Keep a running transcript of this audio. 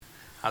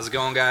How's it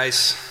going,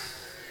 guys?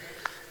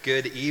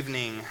 Good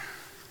evening.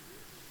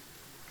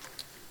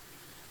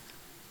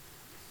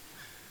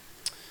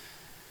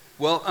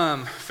 Well,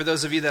 for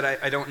those of you that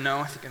I don't know,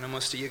 I think I know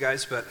most of you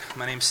guys, but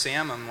my name's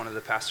Sam. I'm one of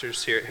the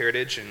pastors here at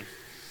Heritage, and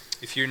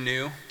if you're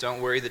new, don't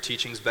worry, the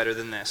teaching's better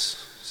than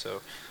this,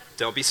 so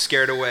don't be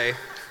scared away.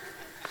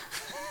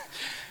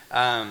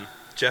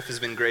 Jeff has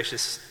been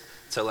gracious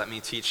to let me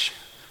teach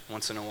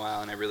once in a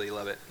while, and I really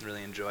love it,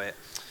 really enjoy it.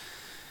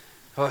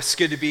 Oh, it's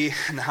good to be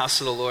in the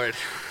house of the Lord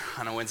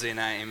on a Wednesday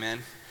night,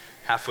 amen.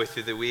 Halfway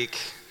through the week,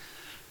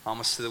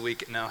 almost to the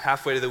week, no,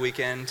 halfway to the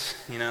weekend,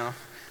 you know.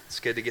 It's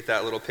good to get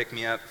that little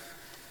pick-me-up.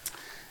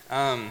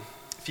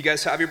 If you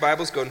guys have your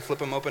Bibles, go ahead and flip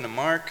them open to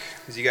Mark.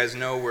 As you guys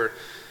know, we're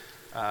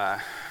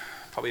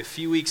probably a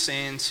few weeks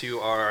into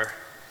our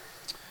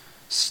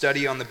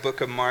study on the book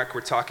of Mark.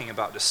 We're talking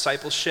about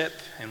discipleship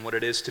and what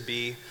it is to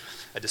be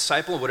a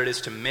disciple, what it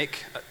is to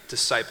make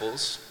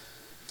disciples,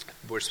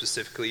 more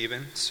specifically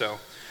even. So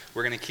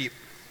we're going to keep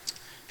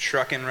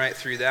trucking right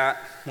through that.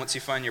 Once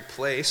you find your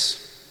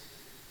place,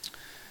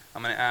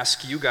 I'm going to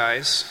ask you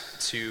guys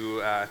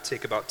to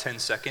take about 10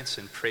 seconds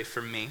and pray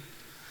for me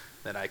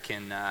that I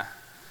can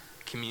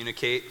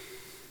communicate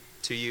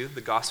to you the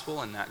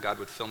gospel and that God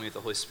would fill me with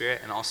the Holy Spirit,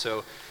 and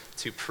also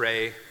to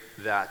pray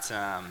that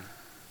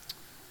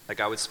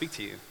God would speak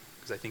to you,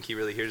 because I think he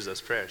really hears those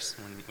prayers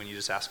when you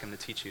just ask him to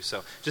teach you.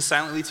 So just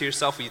silently to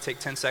yourself, will you take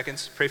 10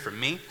 seconds, pray for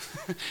me,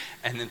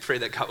 and then pray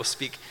that God will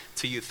speak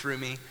to you through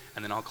me,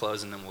 and then I'll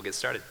close and then we'll get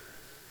started.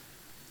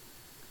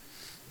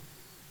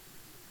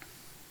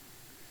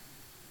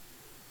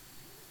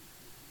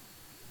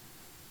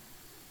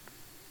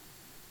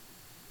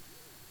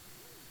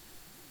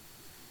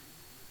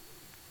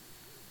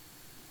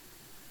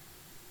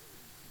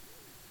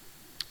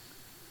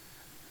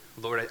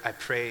 Lord, I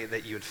pray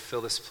that you would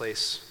fill this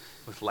place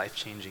with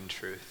life-changing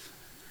truth.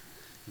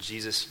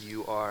 Jesus,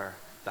 you are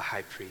the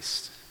high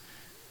priest.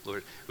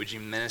 Lord, would you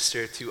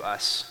minister to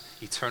us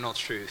eternal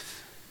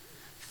truth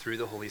through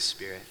the Holy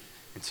Spirit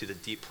into the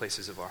deep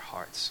places of our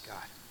hearts,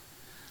 God.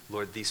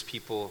 Lord, these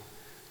people,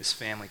 this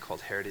family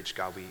called Heritage,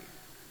 God,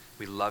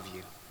 we love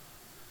you.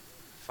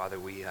 Father,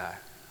 we're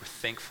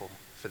thankful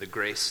for the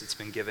grace that's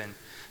been given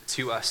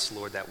to us,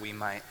 Lord, that we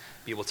might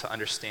be able to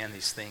understand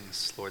these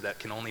things, Lord, that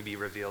can only be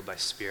revealed by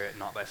Spirit,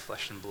 not by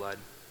flesh and blood.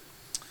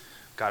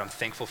 God, I'm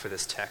thankful for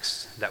this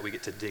text that we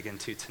get to dig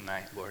into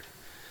tonight, Lord.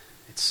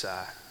 It's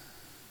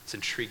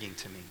intriguing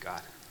to me,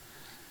 God,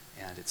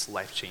 and it's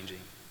life-changing.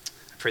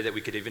 I pray that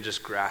we could even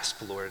just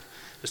grasp, Lord,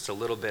 just a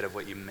little bit of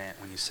what you meant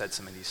when you said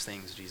some of these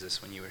things,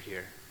 Jesus, when you were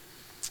here.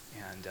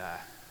 And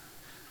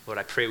Lord,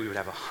 I pray we would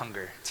have a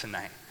hunger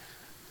tonight,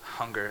 a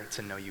hunger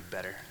to know you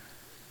better,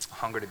 a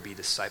hunger to be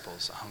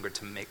disciples, a hunger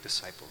to make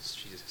disciples,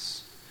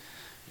 Jesus.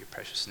 In your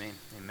precious name,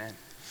 amen.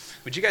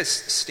 Would you guys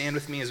stand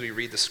with me as we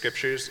read the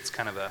scriptures? It's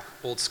kind of an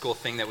old school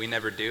thing that we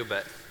never do,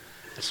 but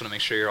I just want to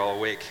make sure you're all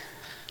awake.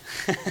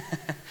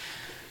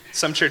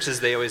 Some churches,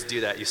 they always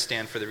do that. You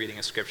stand for the reading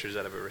of scriptures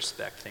out of a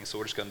respect thing, so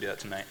we're just going to do that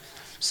tonight.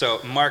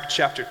 So Mark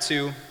chapter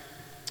 2,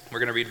 we're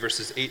going to read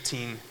verses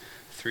 18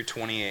 through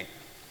 28. It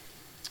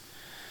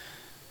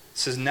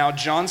says, "Now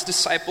John's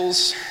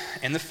disciples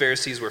and the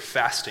Pharisees were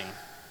fasting.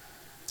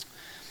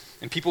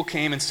 And people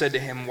came and said to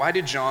him, 'Why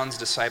do John's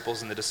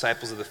disciples and the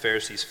disciples of the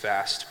Pharisees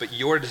fast, but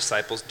your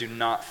disciples do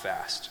not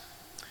fast?'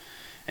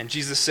 And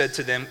Jesus said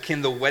to them,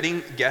 'Can the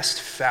wedding guest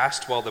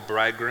fast while the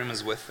bridegroom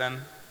is with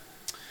them?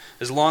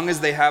 As long as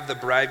they have the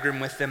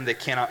bridegroom with them, they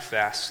cannot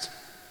fast.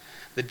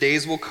 The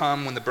days will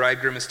come when the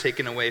bridegroom is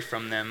taken away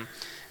from them,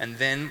 and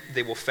then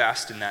they will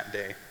fast in that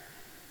day.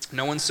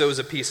 No one sews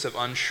a piece of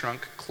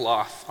unshrunk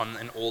cloth on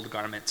an old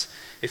garment.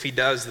 If he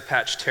does, the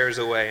patch tears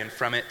away, and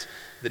from it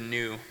the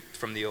new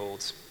from the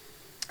old.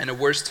 And a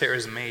worse tear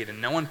is made,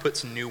 and no one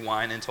puts new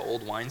wine into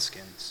old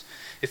wineskins.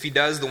 If he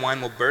does, the wine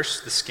will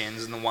burst the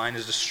skins, and the wine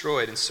is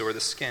destroyed, and so are the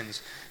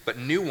skins. But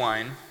new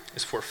wine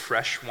is for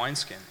fresh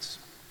wineskins.'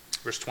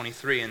 Verse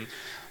 23, "And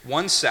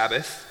one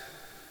Sabbath,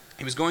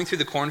 he was going through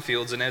the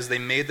cornfields, and as they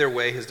made their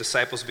way, his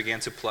disciples began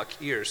to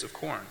pluck ears of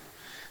corn.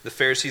 The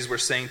Pharisees were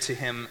saying to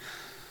him,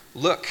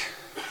 'Look,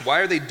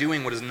 why are they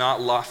doing what is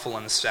not lawful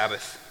on the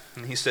Sabbath?'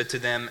 And he said to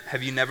them,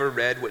 'Have you never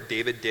read what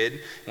David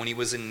did when he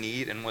was in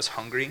need and was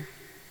hungry?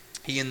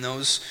 He and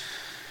those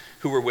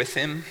who were with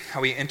him,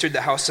 how he entered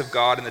the house of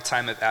God in the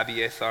time of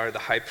Abiathar, the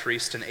high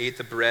priest, and ate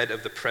the bread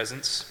of the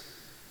presence,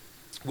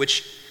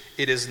 which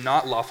it is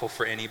not lawful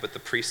for any but the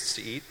priests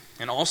to eat,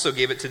 and also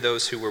gave it to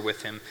those who were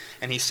with him.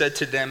 And he said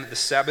to them, the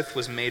Sabbath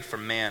was made for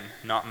man,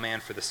 not man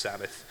for the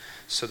Sabbath.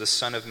 So the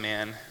Son of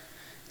Man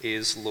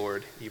is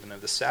Lord even of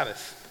the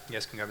Sabbath.'" You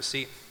guys can grab a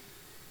seat.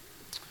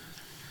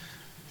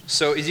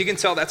 So as you can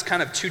tell, that's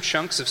kind of two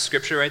chunks of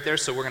scripture right there.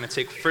 So we're going to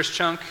take the first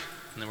chunk,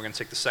 and then we're going to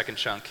take the second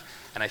chunk.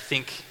 And I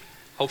think,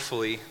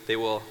 hopefully, they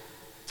will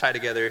tie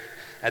together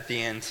at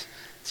the end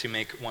to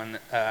make one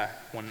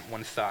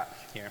thought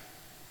here.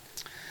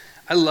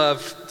 I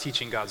love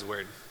teaching God's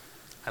word.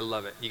 I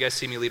love it. You guys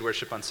see me lead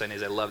worship on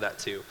Sundays. I love that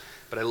too.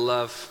 But I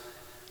love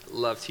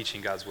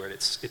teaching God's word.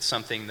 It's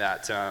something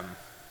that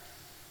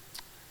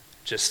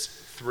just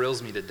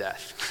thrills me to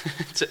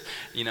death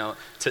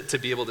to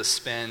be able to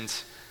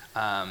spend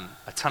a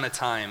ton of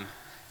time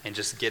and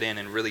just get in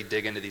and really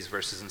dig into these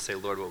verses and say,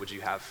 Lord, what would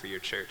you have for your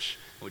church?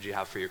 What would you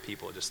have for your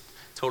people? It just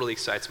totally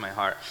excites my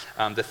heart.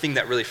 The thing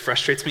that really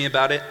frustrates me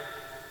about it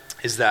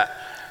is that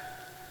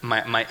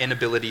my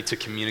inability to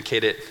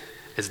communicate it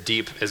as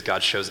deep as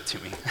God shows it to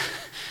me.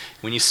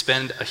 When you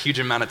spend a huge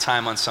amount of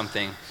time on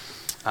something,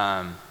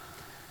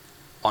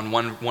 on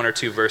one or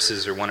two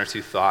verses or one or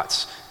two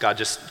thoughts, God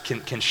just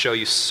can show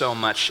you so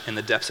much in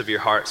the depths of your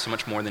heart, so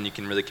much more than you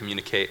can really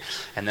communicate.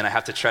 And then I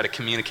have to try to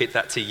communicate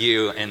that to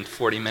you in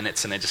 40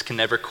 minutes, and I just can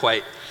never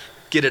quite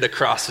get it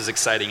across as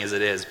exciting as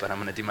it is, but I'm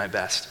going to do my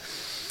best.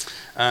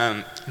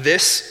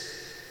 This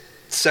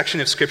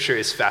section of scripture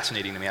is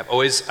fascinating to me. I've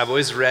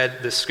always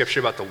read this scripture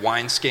about the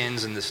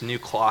wineskins and this new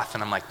cloth,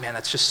 and I'm like, man,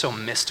 that's just so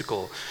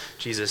mystical.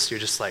 Jesus, you're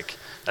just like,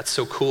 that's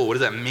so cool. What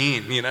does that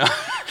mean,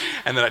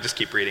 And then I just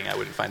keep reading. I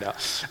wouldn't find out.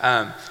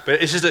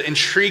 But it's just an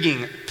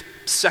intriguing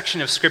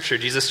section of scripture.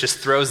 Jesus just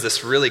throws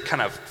this really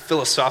kind of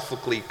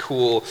philosophically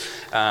cool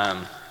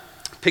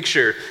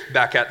picture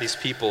back at these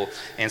people.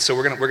 And so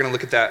we're gonna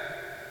look at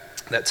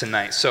that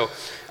tonight. So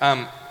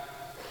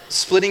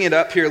splitting it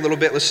up here a little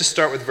bit, let's just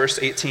start with verse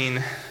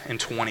 18 and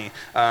 20.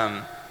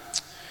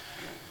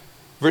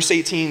 Verse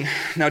 18,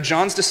 now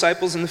John's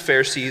disciples and the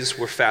Pharisees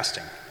were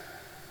fasting.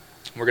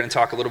 We're going to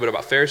talk a little bit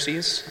about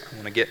Pharisees. I'm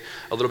going to get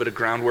a little bit of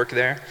groundwork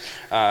there.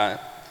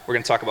 We're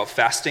going to talk about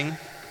fasting.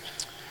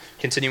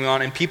 Continuing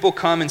on, and people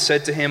come and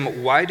said to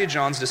him, why do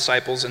John's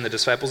disciples and the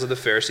disciples of the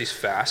Pharisees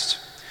fast,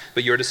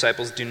 but your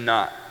disciples do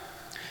not?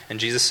 And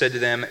Jesus said to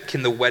them,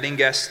 can the wedding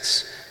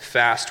guests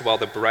fast while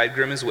the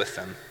bridegroom is with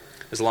them?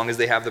 As long as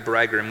they have the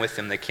bridegroom with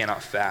them, they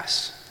cannot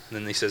fast. And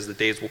then he says, the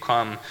days will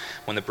come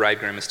when the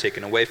bridegroom is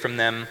taken away from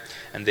them,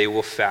 and they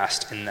will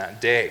fast in that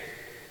day.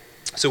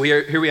 So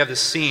here we have this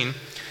scene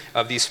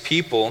of these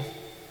people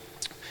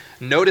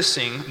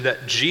noticing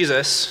that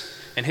Jesus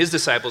and his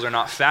disciples are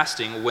not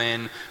fasting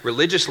when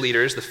religious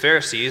leaders, the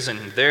Pharisees, and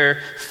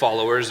their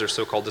followers, their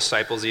so-called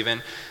disciples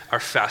even, are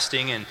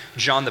fasting. And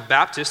John the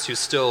Baptist, who's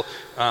still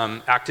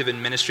active in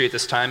ministry at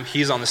this time,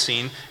 he's on the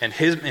scene, and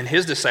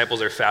his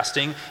disciples are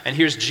fasting. And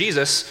here's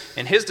Jesus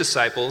and his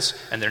disciples,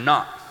 and they're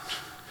not.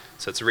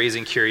 So it's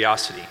raising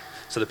curiosity.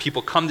 So the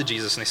people come to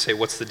Jesus and they say,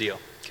 what's the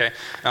deal? Okay.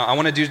 Now I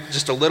want to do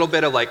just a little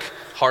bit of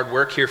hard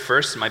work here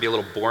first. It might be a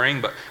little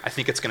boring, but I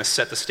think it's going to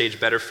set the stage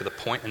better for the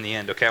point in the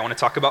end. Okay. I want to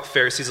talk about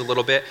Pharisees a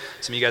little bit.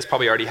 Some of you guys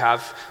probably already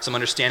have some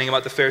understanding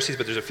about the Pharisees,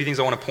 but there's a few things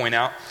I want to point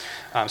out,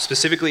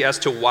 specifically as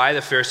to why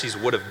the Pharisees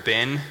would have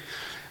been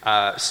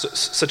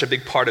such a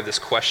big part of this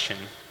question.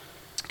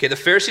 Okay. The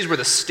Pharisees were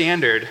the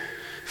standard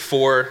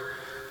for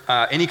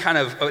any kind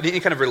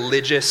of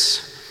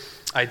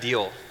religious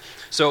ideal.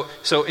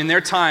 So in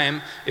their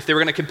time, if they were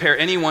going to compare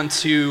anyone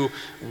to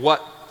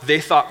what they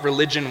thought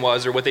religion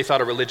was, or what they thought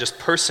a religious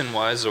person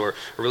was, or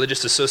a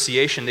religious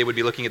association, they would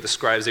be looking at the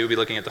scribes, they would be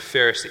looking at the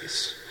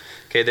Pharisees.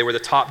 Okay, they were the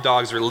top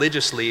dogs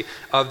religiously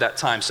of that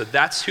time. So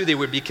that's who they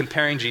would be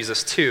comparing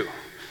Jesus to.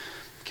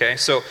 Okay,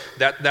 so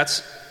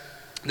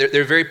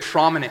they're very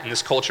prominent in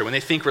this culture. When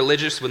they think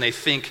religious, when they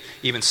think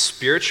even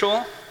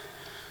spiritual,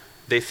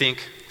 they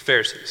think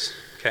Pharisees.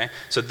 Okay,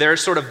 so they're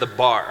sort of the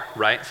bar,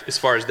 right? As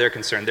far as they're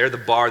concerned, they're the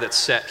bar that's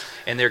set,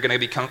 and they're going to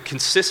be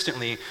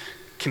consistently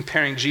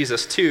comparing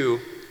Jesus to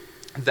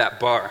that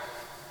bar.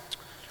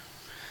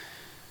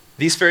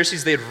 These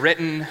Pharisees,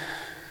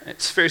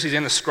 Pharisees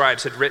and the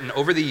scribes had written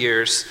over the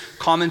years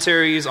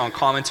commentaries on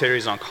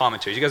commentaries on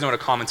commentaries. You guys know what a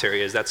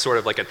commentary is? That's sort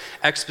of like an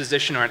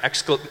exposition or an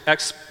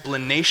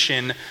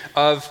explanation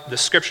of the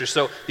scripture.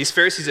 So these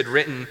Pharisees had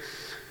written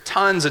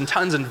tons and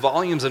tons and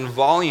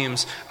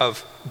volumes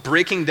of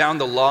breaking down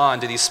the law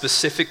into these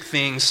specific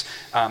things,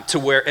 to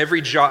where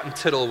every jot and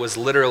tittle was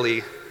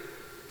literally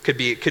could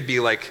be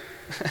like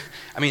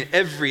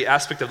every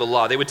aspect of the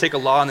law. They would take a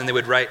law and then they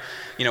would write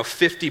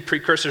 50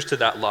 precursors to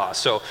that law.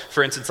 So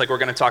for instance, like we're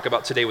going to talk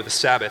about today with the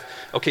Sabbath.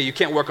 Okay, you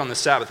can't work on the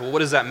Sabbath. Well, what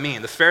does that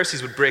mean? The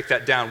Pharisees would break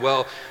that down.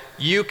 Well,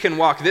 you can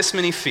walk this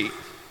many feet,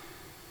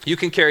 you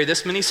can carry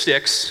this many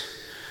sticks.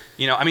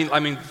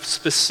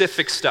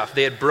 Specific stuff.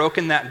 They had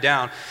broken that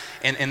down,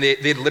 and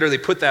they'd literally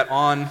put that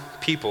on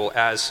people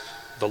as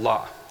the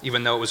law,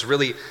 even though it was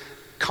really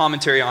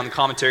commentary on the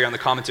commentary on the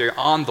commentary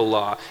on the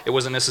law. It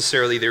wasn't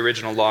necessarily the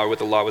original law or what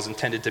the law was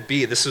intended to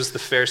be. This was the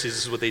Pharisees.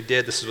 This is what they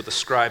did. This is what the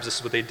scribes, this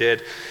is what they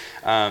did.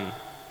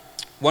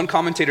 One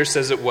commentator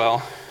says it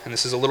well, and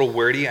this is a little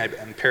wordy.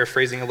 I'm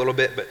paraphrasing a little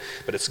bit,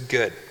 but it's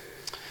good.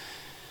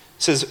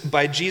 It says,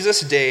 by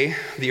Jesus' day,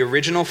 the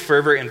original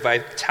fervor and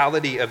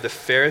vitality of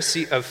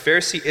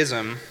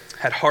Phariseeism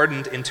had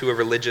hardened into a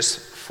religious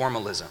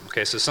formalism.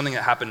 Okay, so something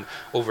that happened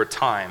over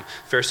time.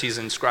 Pharisees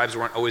and scribes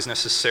weren't always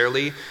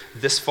necessarily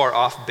this far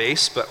off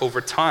base, but over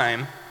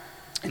time,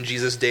 in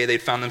Jesus' day, they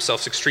found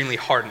themselves extremely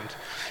hardened.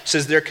 It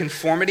says their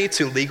conformity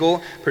to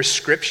legal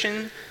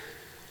prescriptions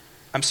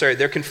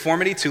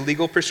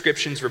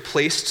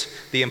replaced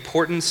the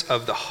importance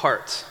of the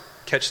heart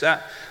Catch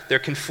that? Their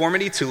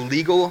conformity to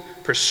legal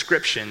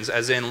prescriptions,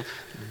 as in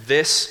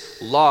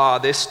this law,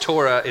 this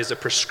Torah is a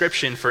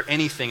prescription for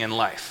anything in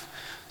life.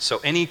 So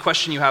any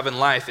question you have in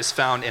life is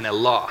found in a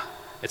law.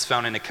 It's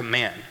found in a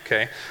command,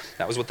 okay?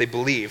 That was what they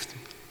believed.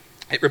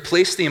 It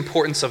replaced the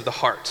importance of the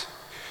heart,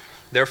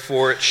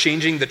 therefore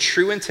changing the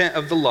true intent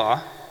of the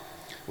law,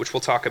 which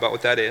we'll talk about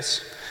what that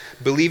is,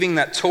 believing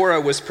that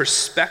Torah was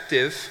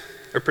prescriptive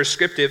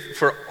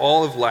for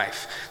all of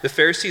life. The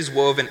Pharisees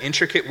wove an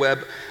intricate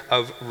web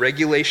of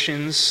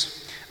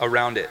regulations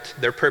around it.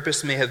 Their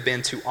purpose may have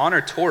been to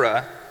honor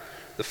Torah,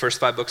 the first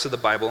 5 books of the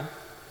Bible,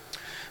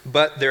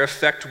 but their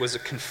effect was a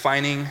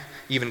confining,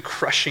 even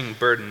crushing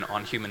burden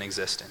on human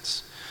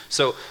existence.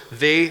 So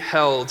they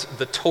held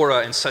the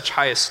Torah in such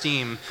high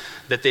esteem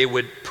that they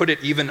would put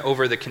it even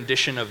over the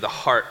condition of the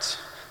heart.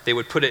 They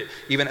would put it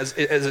even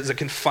as a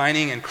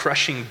confining and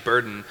crushing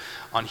burden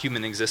on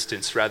human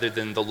existence rather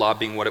than the law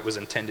being what it was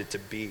intended to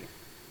be.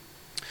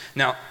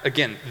 Now,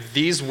 again,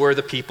 these were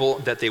the people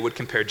that they would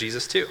compare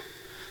Jesus to.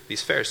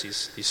 These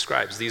Pharisees, these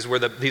scribes. These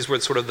were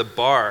sort of the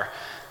bar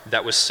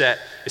that was set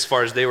as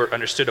far as they were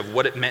understood of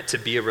what it meant to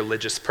be a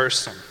religious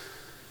person.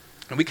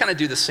 And we kind of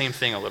do the same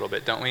thing a little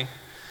bit, don't we?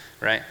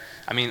 Right?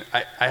 I mean,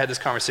 I had this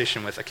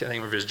conversation with, I can't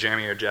remember if it was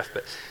Jeremy or Jeff,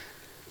 but,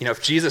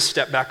 if Jesus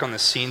stepped back on the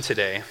scene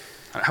today,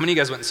 how many of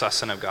you guys went and saw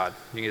Son of God?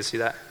 You guys see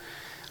that?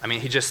 I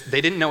mean,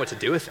 they didn't know what to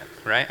do with him,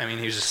 right? I mean,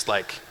 he was just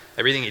like,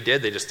 everything he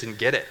did, they just didn't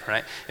get it,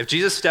 right? If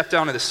Jesus stepped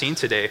down to the scene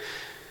today,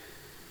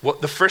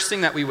 the first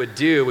thing that we would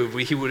do,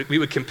 we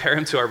would compare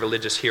him to our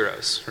religious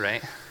heroes,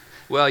 right?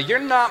 Well, you're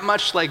not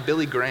much like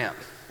Billy Graham,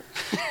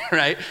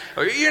 right?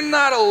 Or you're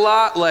not a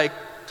lot like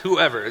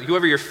whoever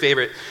your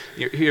favorite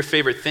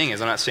thing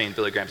is. I'm not saying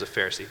Billy Graham's a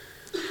Pharisee.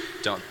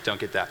 Don't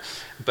get that.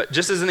 But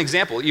just as an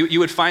example, you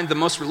would find the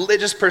most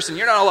religious person.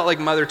 You're not a lot like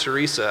Mother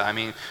Teresa. I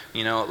mean,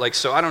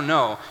 so I don't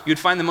know. You'd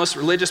find the most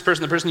religious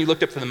person, the person you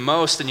looked up to the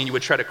most, and you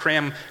would try to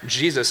cram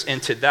Jesus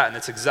into that. And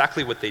that's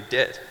exactly what they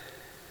did.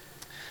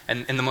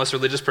 And the most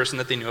religious person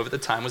that they knew of at the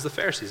time was the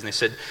Pharisees. And they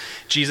said,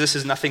 Jesus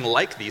is nothing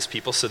like these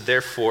people, so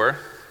therefore,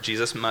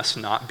 Jesus must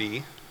not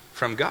be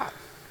from God,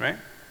 right?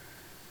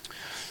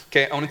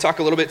 Okay, I want to talk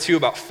a little bit too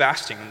about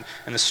fasting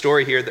and the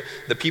story here that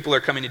the people are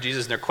coming to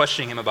Jesus and they're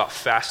questioning him about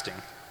fasting.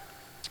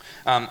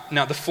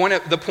 Now,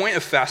 the point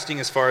of fasting,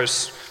 as far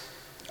as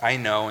I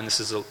know, and this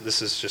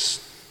is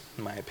just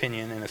my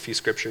opinion and a few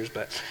scriptures,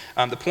 but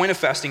the point of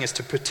fasting is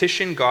to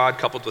petition God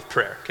coupled with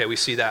prayer. Okay, we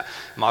see that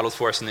modeled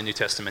for us in the New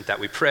Testament, that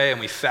we pray and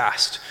we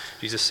fast.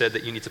 Jesus said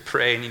that you need to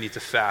pray and you need to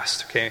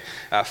fast. Okay,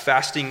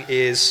 fasting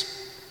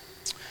is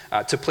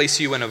to place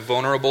you in a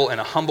vulnerable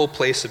and a humble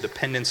place of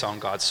dependence on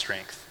God's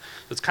strength.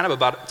 It's kind of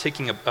about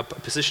taking a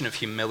position of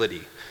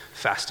humility.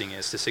 Fasting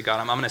is to say,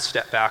 God, I'm going to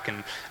step back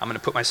and I'm going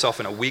to put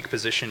myself in a weak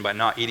position by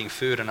not eating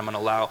food, and I'm going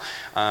to allow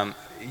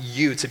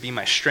you to be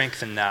my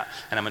strength in that,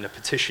 and I'm going to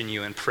petition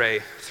you and pray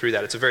through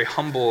that. It's a very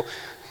humble,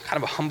 kind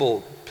of a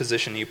humble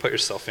position that you put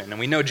yourself in. And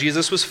we know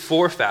Jesus was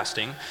for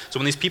fasting. So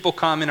when these people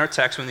come in our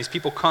text, when these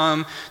people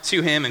come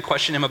to him and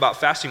question him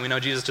about fasting, we know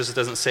Jesus just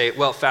doesn't say,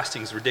 well,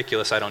 fasting's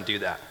ridiculous, I don't do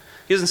that.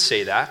 He doesn't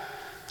say that.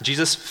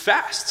 Jesus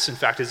fasts. In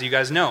fact, as you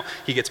guys know,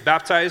 he gets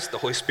baptized, the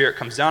Holy Spirit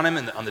comes down him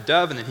on the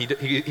dove, and then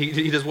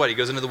he does what? He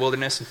goes into the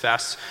wilderness and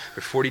fasts for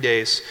 40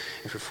 days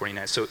and for 40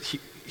 nights. So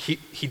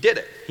he did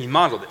it. He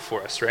modeled it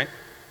for us, right?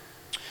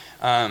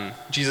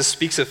 Jesus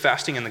speaks of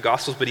fasting in the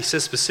Gospels, but he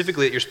says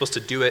specifically that you're supposed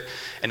to do it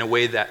in a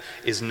way that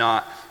is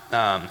not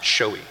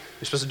showy.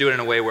 You're supposed to do it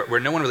in a way where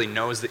no one really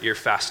knows that you're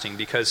fasting,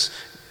 because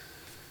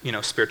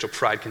spiritual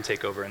pride can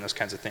take over and those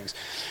kinds of things.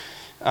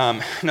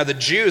 Now, the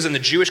Jews and the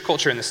Jewish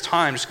culture in this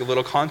time, just a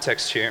little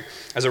context here,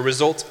 as a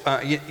result,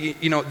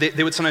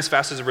 they would sometimes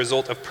fast as a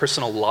result of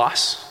personal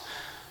loss.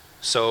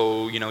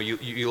 So,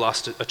 you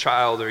lost a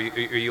child, or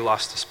you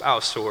lost a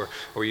spouse, or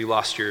you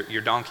lost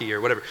your donkey,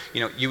 or whatever.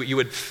 You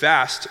would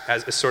fast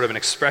as sort of an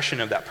expression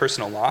of that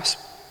personal loss.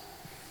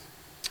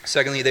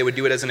 Secondly, they would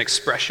do it as an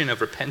expression of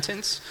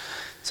repentance,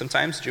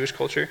 sometimes, Jewish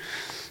culture.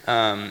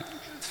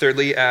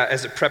 Thirdly,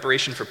 as a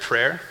preparation for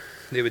prayer.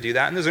 They would do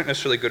that, and those aren't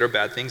necessarily good or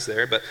bad things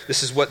there, but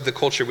this is what the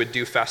culture would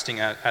do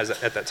fasting at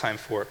that time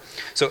for.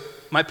 So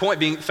my point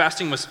being,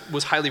 fasting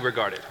was highly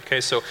regarded,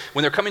 okay? So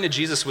when they're coming to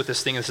Jesus with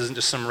this thing, this isn't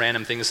just some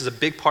random thing, this is a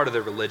big part of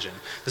their religion.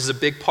 This is a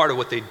big part of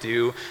what they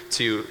do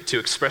to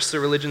express their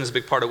religion. This is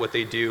a big part of what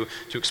they do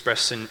to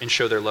express and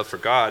show their love for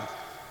God.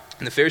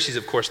 And the Pharisees,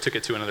 of course, took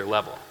it to another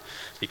level,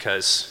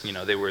 because,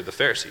 they were the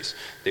Pharisees.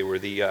 They were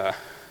the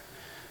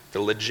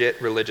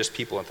legit religious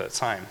people at that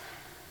time,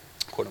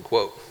 quote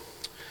unquote.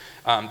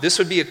 This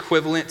would be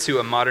equivalent to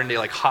a modern day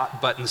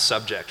hot button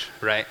subject,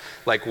 right?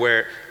 Like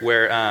where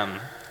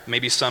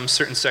maybe some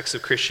certain sects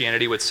of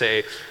Christianity would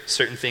say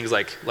certain things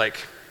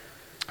like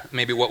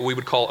maybe what we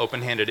would call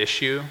open-handed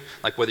issue,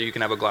 like whether you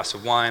can have a glass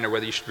of wine or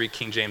whether you should read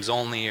King James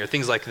only or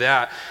things like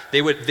that.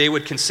 They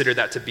would consider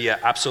that to be a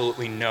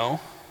absolutely no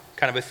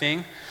kind of a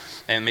thing.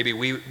 And maybe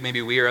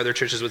we or other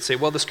churches would say,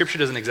 well, the scripture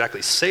doesn't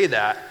exactly say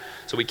that,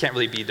 so we can't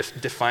really be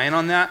defiant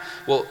on that.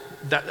 Well,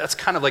 that's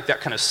kind of like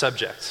that kind of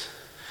subject.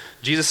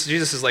 Jesus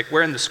is like,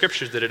 where in the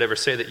scriptures did it ever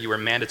say that you were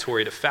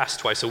mandatory to fast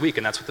twice a week?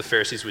 And that's what the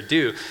Pharisees would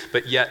do.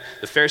 But yet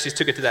the Pharisees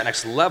took it to that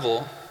next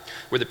level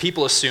where the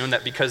people assumed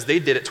that because they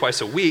did it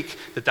twice a week,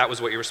 that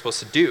was what you were supposed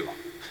to do.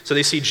 So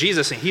they see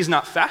Jesus and he's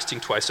not fasting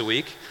twice a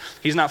week.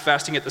 He's not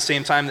fasting at the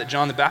same time that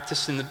John the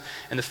Baptist and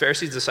the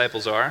Pharisees'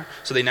 disciples are.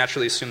 So they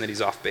naturally assume that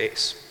he's off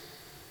base.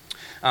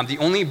 The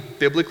only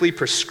biblically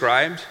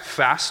prescribed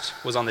fast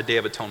was on the Day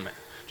of Atonement,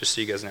 just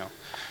so you guys know.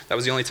 That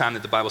was the only time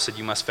that the Bible said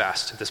you must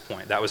fast at this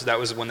point. That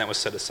was when that was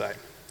set aside,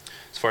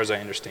 as far as I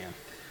understand.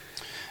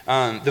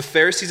 The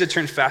Pharisees had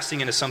turned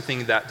fasting into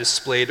something that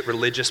displayed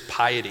religious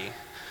piety.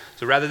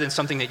 So rather than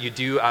something that you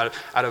do out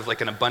of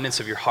like an abundance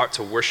of your heart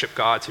to worship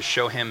God, to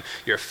show him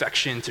your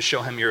affection, to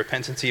show him your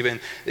repentance even,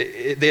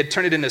 they had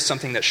turned it into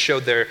something that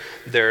showed their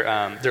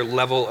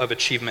level of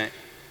achievement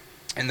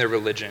in their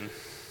religion.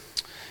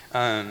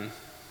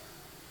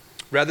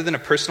 Rather than a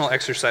personal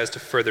exercise to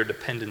further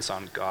dependence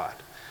on God.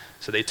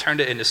 So they turned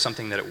it into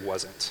something that it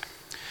wasn't.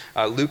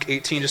 Luke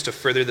 18, just to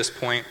further this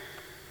point,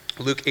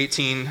 Luke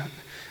 18,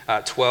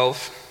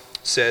 12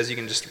 says, you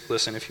can just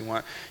listen if you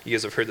want. You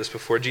guys have heard this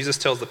before. Jesus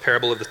tells the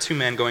parable of the two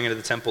men going into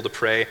the temple to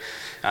pray.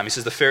 He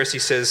says, the Pharisee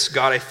says,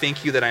 God, I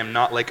thank you that I am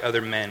not like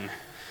other men,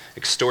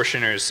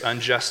 extortioners,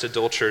 unjust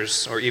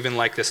adulterers, or even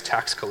like this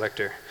tax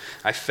collector.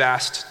 I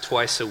fast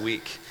twice a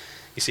week.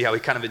 You see how he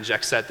kind of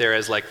injects that there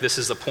as like, this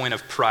is a point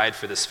of pride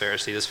for this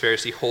Pharisee. This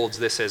Pharisee holds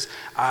this as,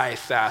 I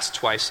fast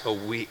twice a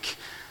week,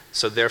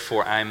 so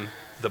therefore I'm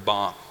the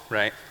bomb,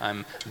 right?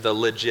 I'm the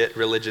legit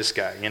religious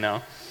guy, you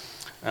know?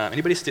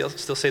 Anybody still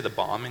say the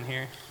bomb in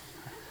here?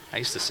 I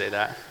used to say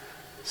that.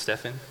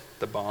 Stefan,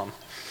 the bomb.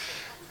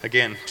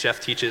 Again, Jeff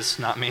teaches,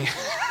 not me.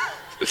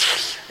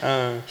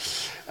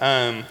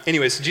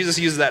 Anyways, Jesus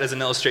uses that as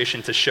an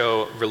illustration to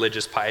show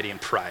religious piety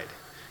and pride.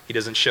 He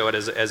doesn't show it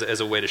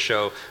as a way to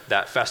show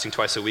that fasting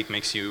twice a week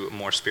makes you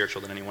more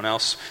spiritual than anyone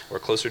else or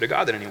closer to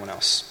God than anyone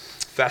else.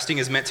 Fasting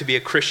is meant to be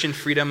a Christian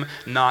freedom,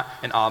 not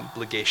an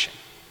obligation.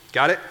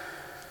 Got it?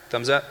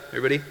 Thumbs up,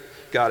 everybody?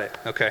 Got it,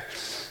 okay.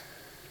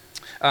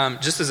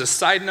 Just as a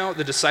side note,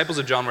 the disciples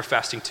of John were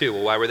fasting too.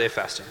 Well, why were they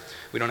fasting?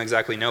 We don't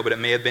exactly know, but it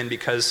may have been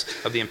because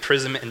of the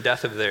imprisonment and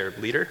death of their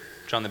leader.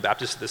 John the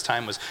Baptist at this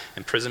time was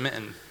in prison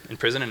and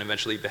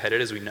eventually beheaded,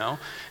 as we know.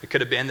 It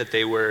could have been that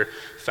they were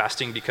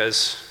fasting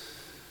because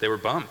they were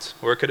bummed.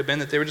 Or it could have been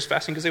that they were just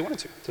fasting because they wanted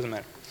to. It doesn't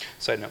matter.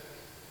 Side note.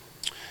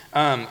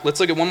 Let's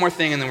look at one more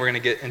thing, and then we're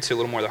going to get into a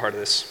little more of the heart of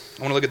this.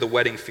 I want to look at the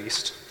wedding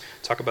feast.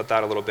 Talk about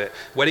that a little bit.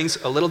 Wedding's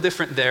a little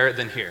different there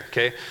than here,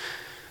 okay?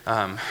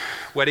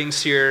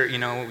 Weddings here,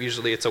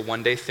 usually it's a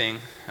one-day thing.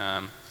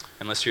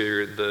 Unless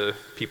you're the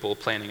people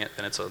planning it,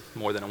 then it's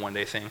more than a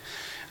one-day thing.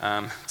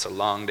 It's a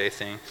long-day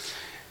thing.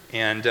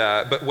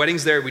 But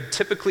weddings there would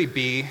typically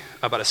be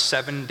about a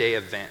 7-day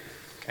event,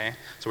 okay?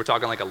 So we're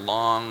talking like a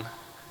long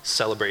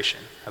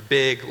celebration, a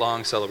big,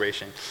 long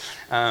celebration.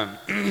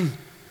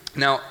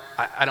 Now,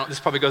 I don't. This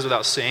probably goes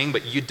without saying,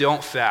 but you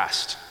don't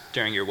fast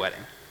during your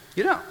wedding.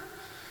 You don't.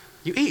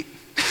 You eat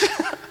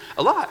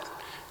a lot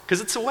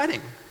because it's a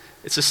wedding.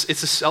 It's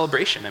a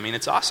celebration. I mean,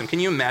 it's awesome. Can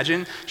you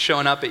imagine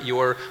showing up at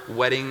your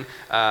wedding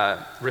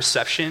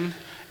reception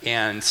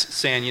and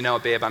saying, you know,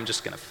 babe, I'm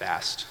just going to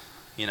fast.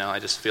 I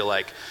just feel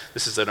like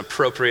this is an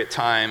appropriate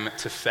time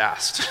to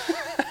fast.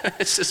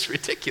 It's just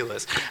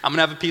ridiculous. I'm going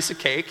to have a piece of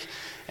cake.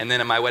 And then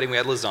at my wedding, we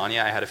had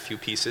lasagna. I had a few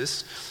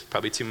pieces,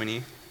 probably too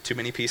many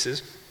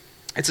pieces.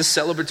 It's a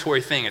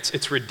celebratory thing.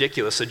 It's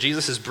ridiculous. So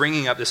Jesus is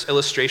bringing up this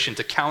illustration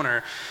to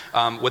counter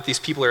what these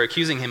people are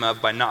accusing him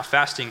of by not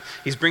fasting.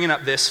 He's bringing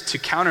up this to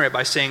counter it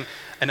by saying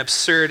an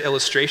absurd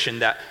illustration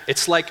that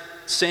it's like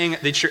saying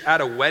that you're at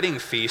a wedding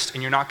feast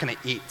and you're not going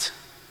to eat.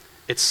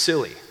 It's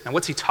silly. Now,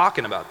 what's he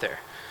talking about there?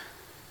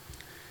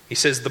 He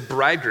says the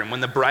bridegroom.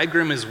 When the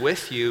bridegroom is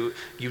with you,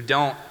 you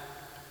don't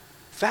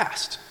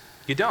fast.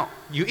 You don't.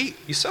 You eat.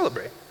 You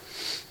celebrate.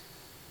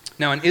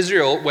 Now, in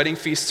Israel, wedding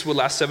feasts would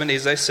last 7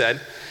 days, as I said.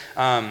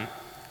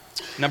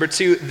 Number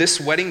two,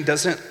 this wedding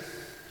doesn't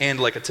end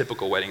like a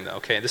typical wedding, though,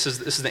 okay? This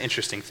is the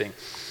interesting thing.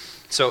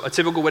 So a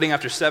typical wedding,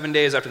 after 7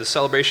 days after the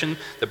celebration,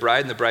 the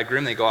bride and the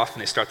bridegroom, they go off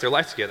and they start their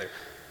life together.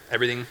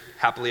 Everything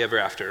happily ever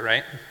after,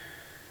 right?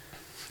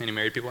 Any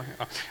married people here?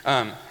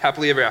 Oh.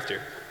 Happily ever after.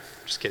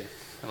 Just kidding.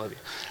 I love you.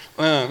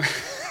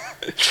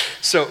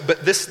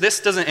 But this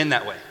doesn't end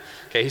that way.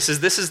 Okay, he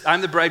says, I'm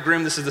the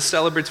bridegroom, this is the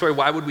celebratory.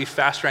 Why would we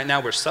fast right now?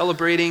 We're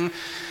celebrating.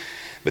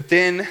 But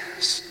then,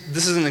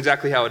 this isn't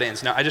exactly how it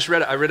ends. Now, I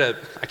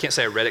can't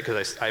say I read it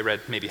because I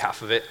read maybe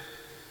half of it,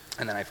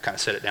 and then I've kind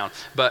of set it down.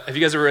 But have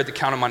you guys ever read The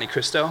Count of Monte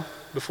Cristo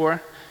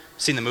before?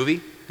 Seen the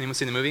movie? Anyone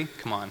seen the movie?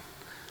 Come on.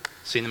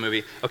 Seen the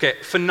movie? Okay,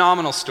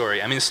 phenomenal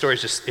story. I mean, the story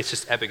is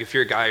just epic. If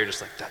you're a guy, you're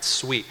just like, that's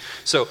sweet.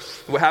 So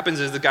what happens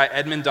is the guy,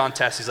 Edmond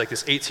Dantes, he's like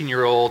this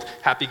 18-year-old,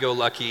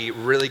 happy-go-lucky,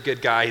 really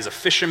good guy. He's a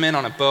fisherman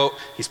on a boat.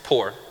 He's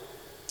poor.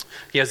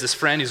 He has this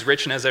friend who's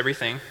rich and has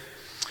everything.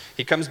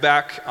 He comes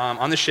back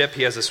on the ship.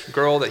 He has this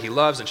girl that he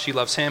loves, and she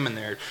loves him, and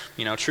they're,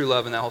 true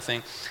love and that whole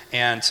thing.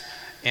 And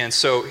And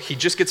so he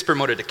just gets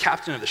promoted to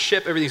captain of the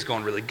ship. Everything's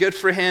going really good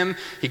for him.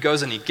 He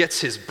goes and he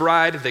gets his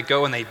bride. They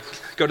go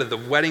to the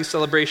wedding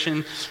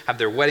celebration, have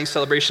their wedding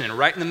celebration, and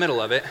right in the middle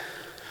of it,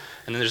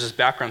 and then there's this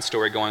background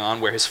story going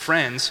on where his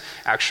friends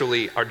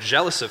actually are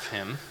jealous of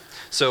him.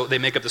 So they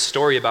make up the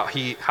story about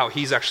how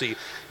he's actually,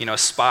 a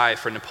spy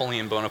for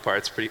Napoleon Bonaparte.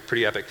 It's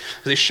pretty epic.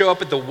 So they show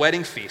up at the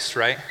wedding feast,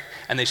 right?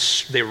 And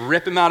they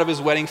rip him out of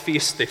his wedding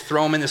feast. They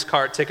throw him in this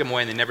cart, take him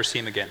away, and they never see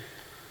him again.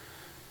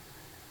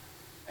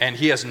 And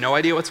he has no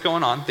idea what's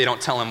going on. They don't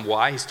tell him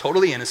why. He's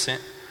totally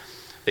innocent.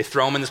 They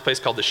throw him in this place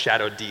called the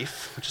Shadow Deep,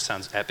 which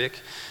sounds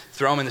epic.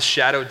 Throw him in the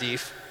Shadow Deep,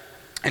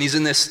 and he's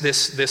in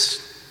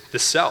this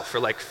cell for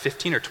like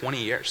 15 or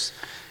 20 years,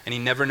 and he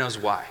never knows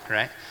why,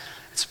 right?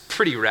 It's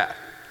pretty rad,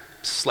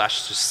 /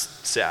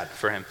 just sad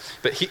for him.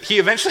 But he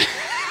eventually...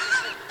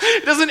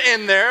 It doesn't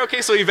end there.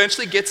 Okay, so he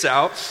eventually gets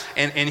out,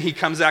 and he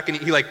comes back, and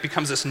he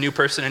becomes this new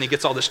person, and he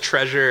gets all this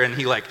treasure, and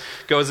he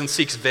goes and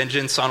seeks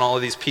vengeance on all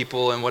of these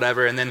people and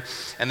whatever, and then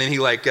he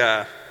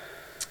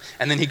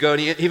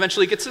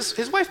eventually gets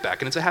his wife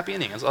back, and it's a happy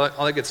ending. It's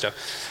all that good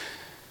stuff.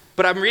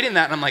 But I'm reading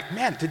that, and I'm like,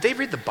 man, did they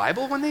read the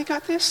Bible when they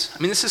got this? I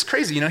mean, this is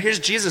crazy. Here's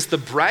Jesus, the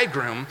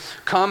bridegroom,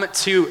 come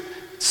to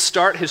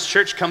start his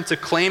church, come to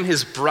claim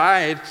his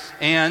bride,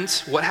 and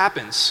what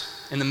happens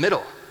in the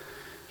middle?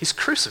 He's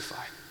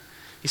crucified.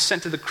 He's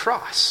sent to the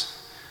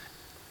cross.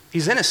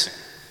 He's innocent.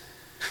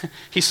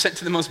 He's sent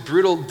to the most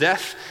brutal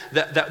death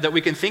that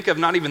we can think of.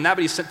 Not even that,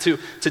 but he's sent to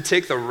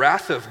take the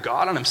wrath of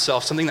God on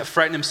himself, something that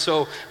frightened him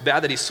so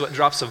bad that he sweat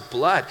drops of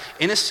blood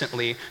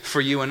innocently for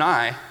you and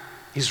I.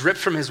 He's ripped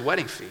from his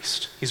wedding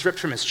feast. He's ripped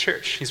from his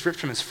church. He's ripped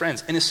from his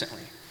friends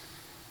innocently.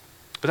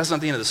 But that's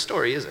not the end of the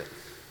story, is it?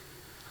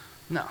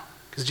 No,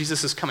 because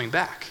Jesus is coming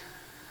back,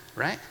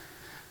 right?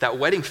 That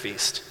wedding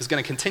feast is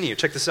going to continue.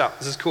 Check this out.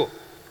 This is cool.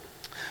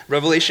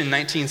 Revelation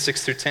 19,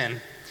 6 through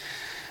 10.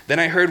 Then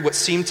I heard what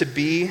seemed to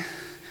be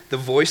the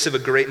voice of a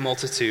great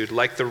multitude,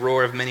 like the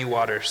roar of many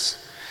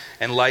waters,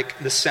 and like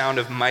the sound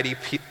of mighty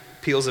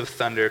peals of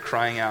thunder,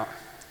 crying out,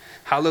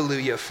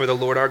 Hallelujah, for the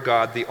Lord our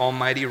God, the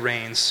Almighty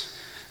reigns.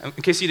 In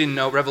case you didn't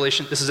know,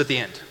 Revelation, this is at the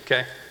end,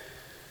 okay?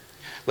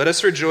 Let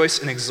us rejoice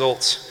and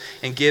exult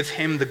and give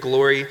him the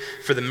glory,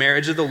 for the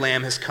marriage of the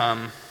Lamb has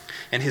come,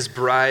 and his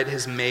bride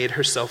has made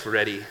herself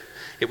ready.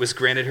 It was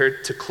granted her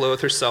to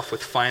clothe herself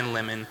with fine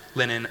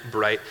linen,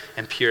 bright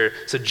and pure.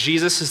 So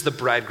Jesus is the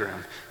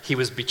bridegroom. He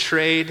was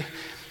betrayed.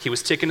 He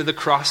was taken to the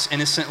cross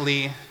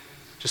innocently,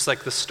 just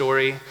like the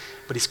story,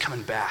 but he's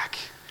coming back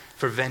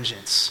for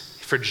vengeance,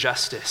 for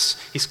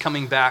justice. He's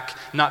coming back,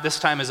 not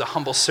this time as a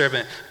humble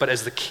servant, but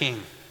as the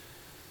king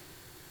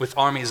with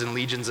armies and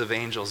legions of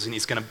angels, and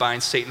he's going to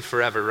bind Satan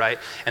forever, right?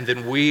 And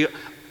then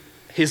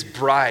his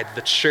bride,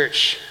 the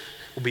church,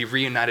 will be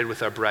reunited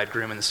with our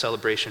bridegroom in the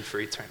celebration for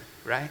eternity,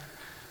 right?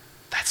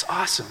 That's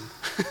awesome.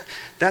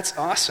 That's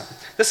awesome.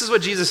 This is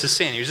what Jesus is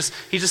saying.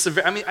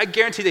 I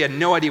guarantee they had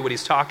no idea what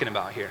he's talking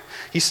about here.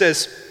 He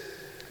says,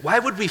 why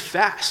would we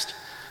fast?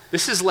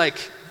 This is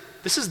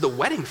the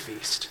wedding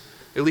feast,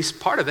 at least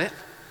part of it.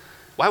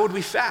 Why would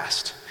we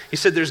fast? He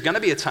said there's going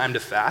to be a time to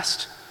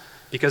fast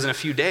because in a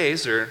few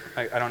days, or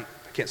I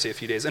can't say a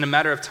few days, in a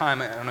matter of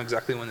time, I don't know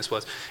exactly when this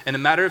was, in a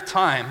matter of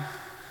time,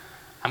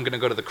 I'm going to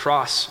go to the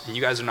cross, and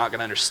you guys are not going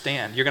to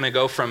understand. You're going to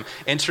go from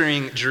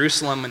entering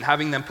Jerusalem and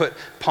having them put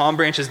palm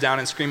branches down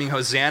and screaming,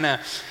 Hosanna,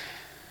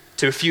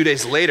 to a few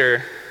days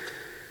later,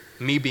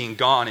 me being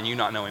gone and you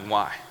not knowing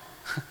why.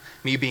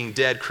 Me being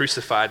dead,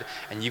 crucified,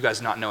 and you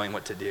guys not knowing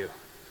what to do,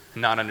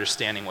 not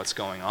understanding what's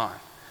going on.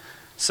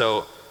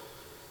 So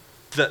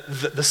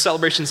the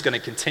celebration's going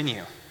to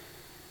continue.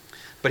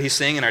 But he's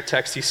saying in our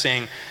text, he's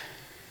saying,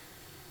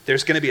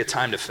 there's going to be a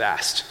time to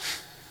fast.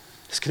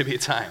 There's going to be a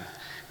time.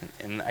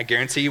 And I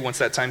guarantee you, once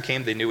that time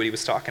came, they knew what he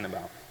was talking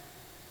about.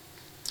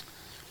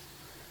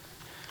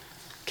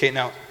 Okay,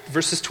 now,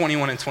 verses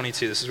 21 and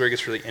 22, this is where it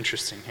gets really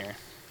interesting here.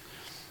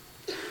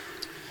 It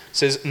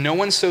says, no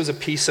one sews a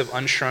piece of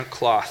unshrunk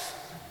cloth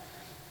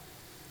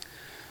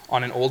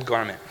on an old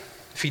garment.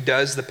 If he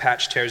does, the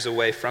patch tears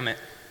away from it.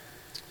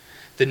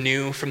 The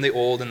new from the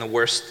old, and the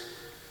worst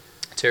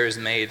tear is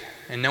made.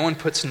 And no one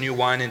puts new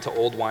wine into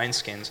old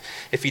wineskins.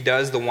 If he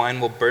does, the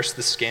wine will burst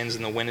the skins,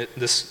 and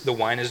the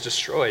wine is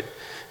destroyed.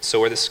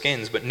 So are the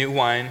skins, but new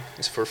wine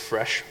is for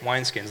fresh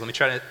wineskins. Let me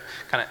try to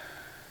kind of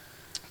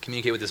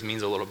communicate what this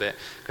means a little bit,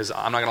 because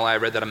I'm not going to lie, I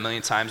read that a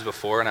million times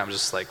before, and I was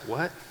just like,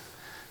 what?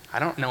 I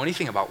don't know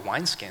anything about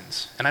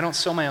wineskins, and I don't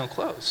sew my own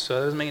clothes, so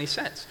that doesn't make any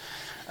sense.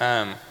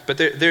 But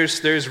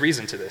there's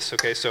reason to this,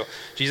 okay? So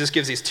Jesus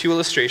gives these two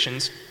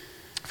illustrations.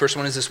 First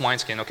one is this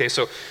wineskin, okay?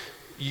 So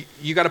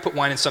you got to put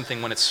wine in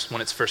something when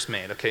it's first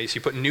made, okay? So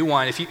you put new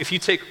wine. If you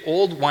take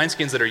old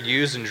wineskins that are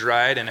used and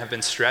dried and have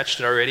been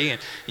stretched already, and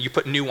you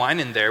put new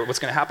wine in there, what's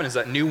going to happen is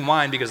that new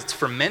wine, because it's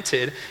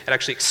fermented, it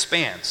actually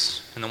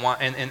expands in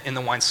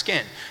the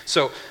wineskin.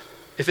 So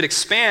if it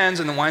expands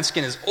and the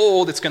wineskin is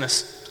old, it's going to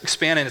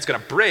expand and it's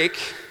going to break,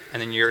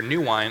 and then your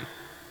new wine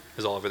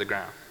is all over the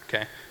ground,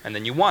 okay? And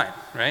then you wine,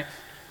 right?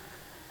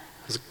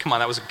 Come on,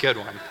 that was a good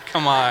one.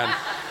 Come on.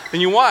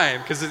 Then you wine,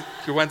 because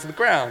you went to the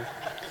ground.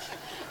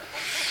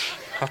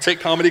 I'll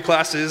take comedy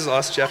classes. I'll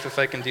ask Jeff if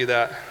I can do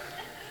that.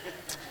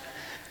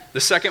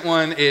 The second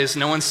one is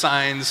no one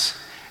sews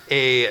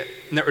a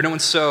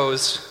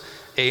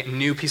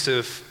new piece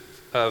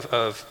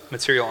of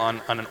material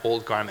on an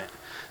old garment.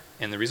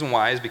 And the reason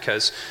why is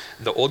because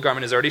the old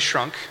garment is already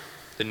shrunk,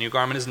 the new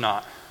garment is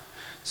not.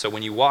 So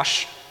when you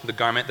wash the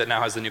garment that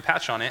now has the new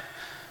patch on it,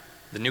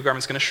 the new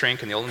garment's going to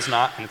shrink and the old one's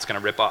not, and it's going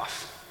to rip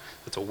off.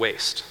 It's a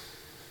waste.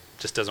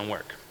 It just doesn't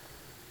work.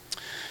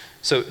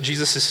 So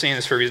Jesus is saying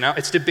this for a reason. Now,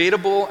 it's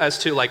debatable as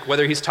to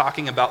whether he's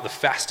talking about the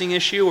fasting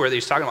issue or whether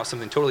he's talking about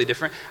something totally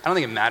different. I don't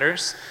think it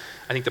matters.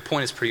 I think the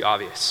point is pretty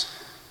obvious.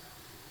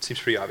 It seems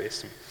pretty obvious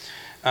to me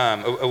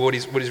of what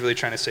he's really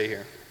trying to say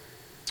here.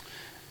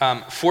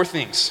 4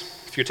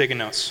 things, if you're taking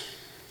notes.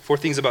 4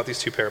 things about these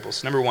 2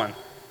 parables. Number 1,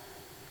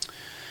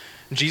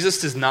 Jesus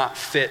does not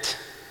fit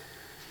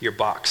your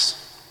box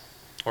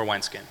or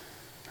wineskin,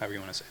 however you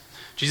want to say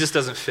it. Jesus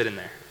doesn't fit in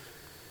there.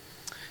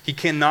 He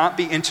cannot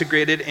be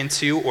integrated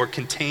into or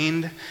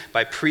contained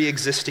by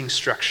pre-existing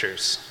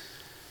structures.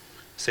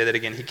 Say that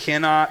again. He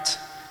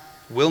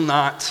will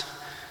not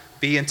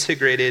be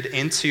integrated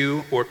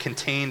into or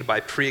contained by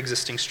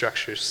pre-existing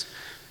structures.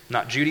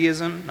 Not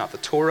Judaism, not the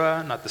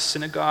Torah, not the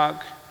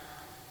synagogue,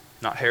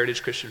 not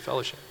Heritage Christian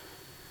Fellowship.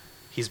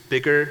 He's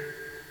bigger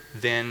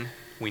than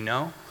we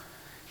know.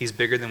 He's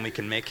bigger than we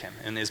can make him.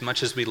 And as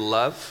much as we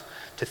love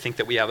to think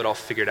that we have it all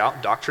figured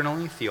out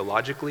doctrinally,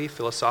 theologically,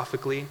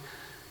 philosophically,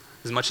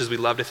 as much as we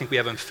love to think we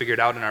have them figured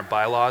out in our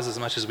bylaws, as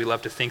much as we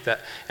love to think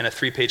that in a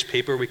 3-page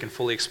paper we can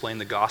fully explain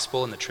the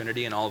gospel and the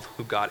Trinity and all of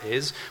who God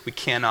is, we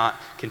cannot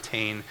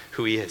contain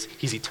who he is.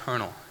 He's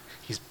eternal.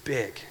 He's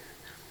big.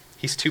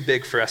 He's too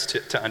big for us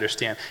to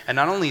understand. And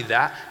not only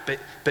that,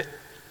 but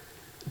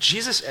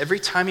Jesus,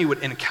 every time he would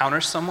encounter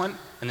someone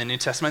in the New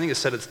Testament, I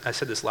think I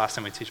said this last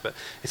time we teach, but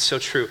it's so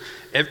true.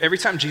 Every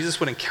time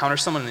Jesus would encounter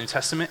someone in the New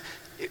Testament,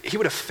 he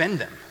would offend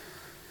them.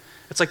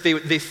 It's like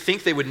they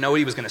think they would know what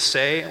he was going to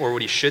say or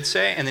what he should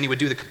say, and then he would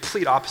do the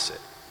complete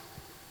opposite.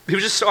 He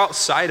was just so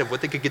outside of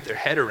what they could get their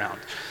head around.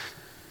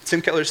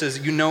 Tim Keller says,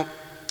 you know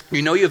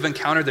you have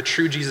encountered the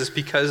true Jesus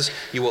because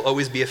you will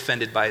always be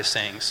offended by his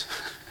sayings.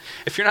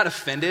 If you're not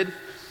offended,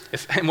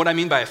 and what I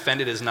mean by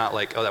offended is not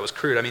like, oh, that was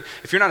crude. I mean,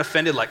 if you're not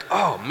offended like,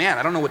 oh, man,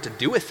 I don't know what to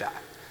do with that.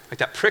 Like,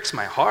 that pricks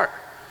my heart.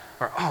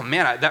 Or, oh,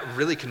 man, that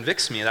really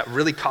convicts me. That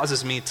really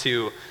causes me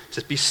to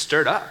just be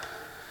stirred up.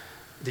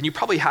 Then you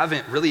probably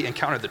haven't really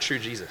encountered the true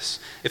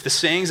Jesus. If the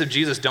sayings of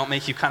Jesus don't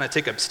make you kind of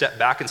take a step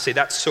back and say,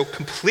 that's so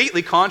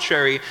completely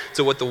contrary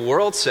to what the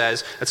world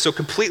says, that's so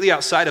completely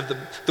outside of the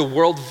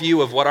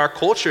worldview of what our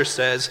culture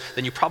says,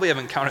 then you probably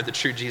haven't encountered the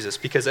true Jesus,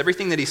 because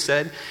everything that he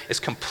said is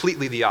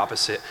completely the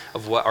opposite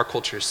of what our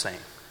culture is saying.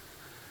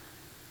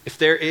 If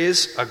there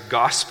is a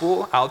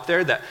gospel out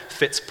there that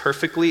fits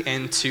perfectly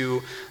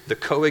into the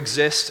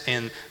coexist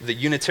and the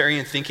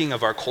Unitarian thinking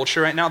of our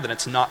culture right now, then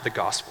it's not the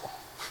gospel.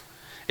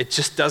 It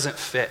just doesn't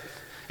fit.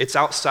 It's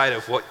outside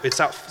of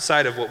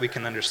what we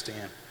can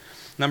understand.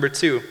 Number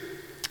 2,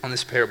 on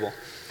this parable,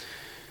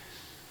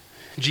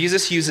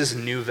 Jesus uses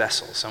new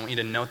vessels. I want you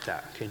to note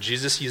that. Okay,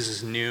 Jesus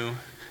uses new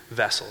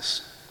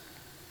vessels.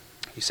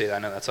 You say, I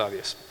know that's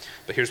obvious,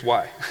 but here's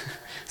why.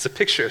 It's a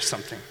picture of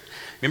something.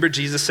 Remember,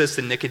 Jesus says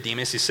to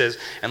Nicodemus, he says,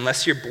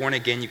 unless you're born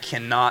again, you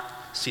cannot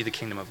see the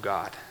kingdom of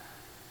God.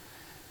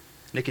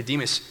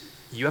 Nicodemus,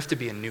 you have to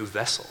be a new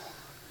vessel.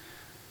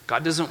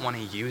 God doesn't want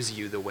to use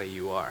you the way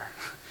you are.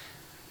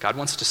 God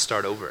wants to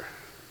start over.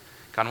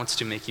 God wants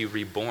to make you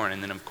reborn.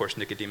 And then, of course,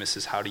 Nicodemus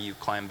says, how do you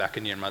climb back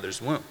into your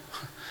mother's womb?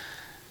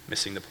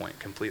 Missing the point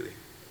completely.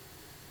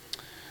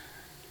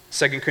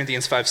 2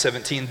 Corinthians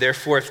 5:17,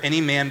 therefore, if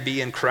any man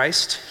be in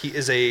Christ, he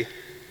is a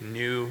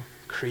new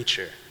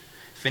creature.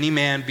 If any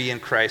man be in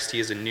Christ, he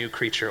is a new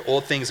creature.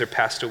 Old things are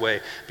passed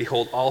away.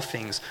 Behold, all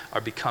things are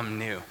become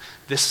new.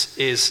 This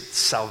is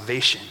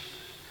salvation.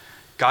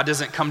 God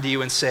doesn't come to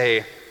you and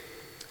say,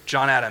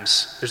 John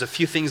Adams, there's a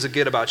few things that are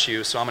good about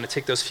you, so I'm going to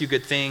take those few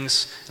good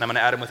things, and I'm going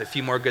to add them with a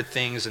few more good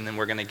things, and then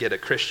we're going to get a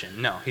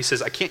Christian. No, he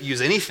says, I can't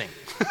use anything.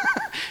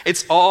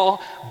 It's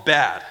all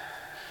bad.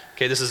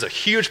 Okay, this is a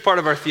huge part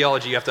of our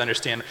theology you have to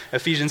understand.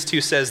 Ephesians 2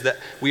 says that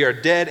we are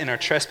dead in our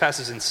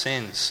trespasses and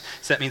sins.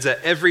 So that means that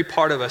every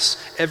part of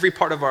us, every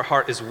part of our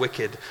heart is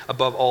wicked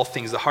above all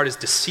things. The heart is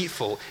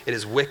deceitful. It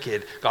is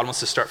wicked. God wants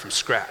to start from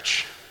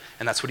scratch.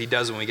 And that's what he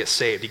does when we get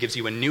saved. He gives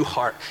you a new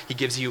heart. He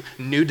gives you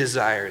new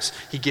desires.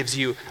 He gives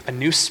you a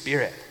new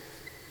spirit.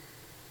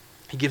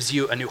 He gives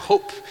you a new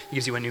hope. He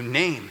gives you a new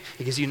name.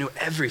 He gives you new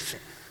everything.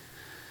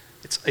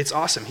 It's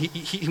awesome.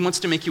 He wants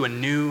to make you a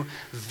new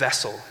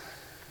vessel.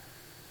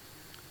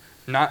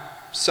 Not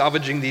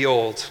salvaging the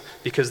old,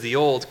 because the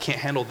old can't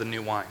handle the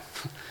new wine.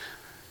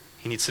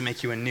 He needs to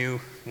make you a new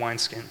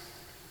wineskin.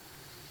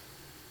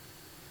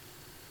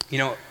 You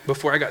know,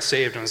 before I got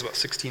saved, when I was about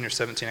 16 or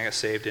 17, I got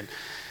saved, and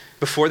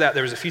before that,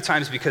 there was a few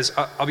times, because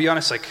I'll be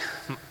honest, like,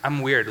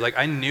 I'm weird. Like,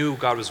 I knew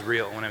God was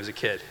real when I was a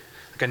kid.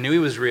 Like, I knew he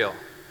was real,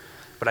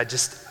 but I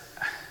just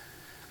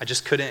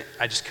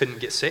couldn't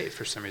get saved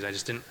for some reason. I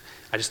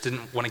just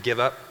didn't want to give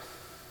up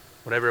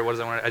whatever it was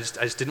I wanted. I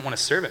just didn't want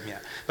to serve him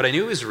yet. But I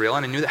knew it was real,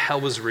 and I knew that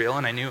hell was real,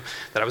 and I knew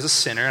that I was a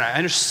sinner, and I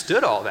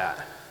understood all that.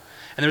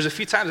 And there was a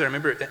few times I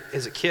remember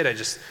as a kid, I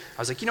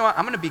was like, you know what,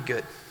 I'm going to be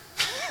good.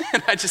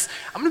 And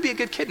I'm going to be a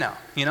good kid now.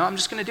 I'm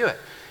just going to do it.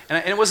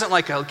 And it wasn't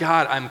like, oh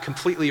God, I'm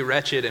completely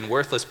wretched and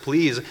worthless.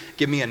 Please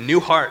give me a new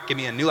heart, give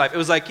me a new life. It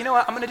was like, you know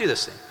what, I'm going to do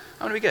this thing.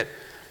 I'm going to be good.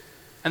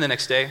 And the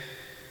next day,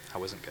 I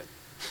wasn't good.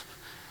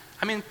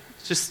 I mean,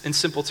 just in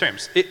simple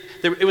terms.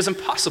 It was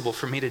impossible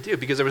for me to do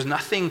because there was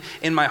nothing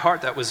in my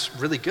heart that was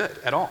really good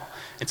at all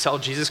until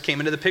Jesus came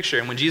into the picture.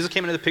 And when Jesus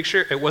came into the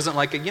picture, it wasn't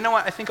like, you know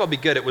what, I think I'll be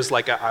good. It was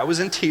like I was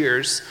in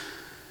tears,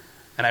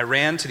 and I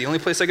ran to the only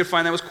place I could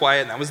find that was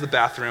quiet, and that was the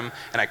bathroom,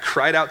 and I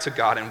cried out to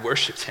God and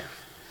worshiped him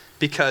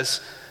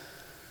because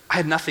I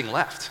had nothing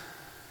left.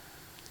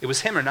 It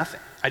was him or nothing.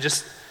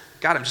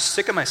 God, I'm just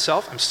sick of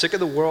myself. I'm sick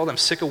of the world. I'm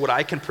sick of what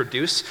I can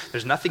produce.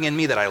 There's nothing in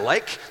me that I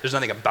like. There's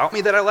nothing about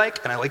me that I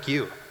like, and I like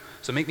you.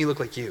 So make me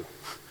look like you.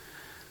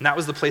 And that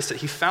was the place that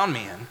he found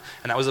me in,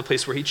 and that was the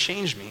place where he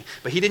changed me.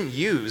 But he didn't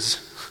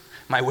use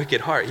my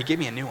wicked heart. He gave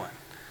me a new one.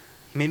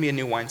 He made me a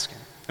new wineskin.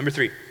 Number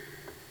 3.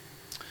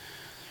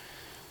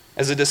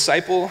 As a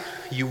disciple,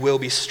 you will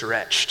be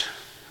stretched.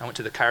 I went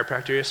to the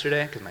chiropractor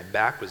yesterday because my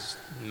back was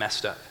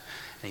messed up.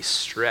 And he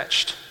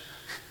stretched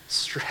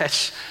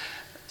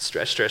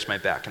my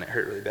back, and it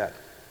hurt really bad.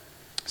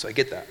 So I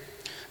get that.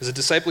 As a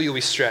disciple, you'll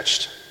be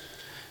stretched.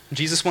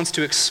 Jesus wants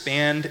to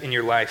expand in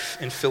your life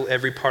and fill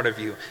every part of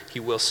you. He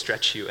will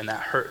stretch you, and that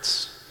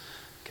hurts.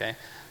 Okay?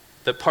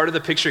 The part of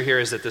the picture here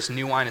is that this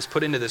new wine is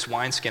put into this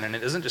wineskin, and it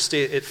doesn't just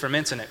stay, it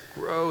ferments and it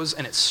grows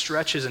and it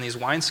stretches, and these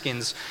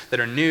wineskins that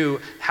are new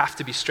have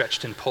to be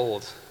stretched and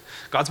pulled.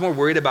 God's more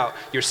worried about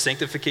your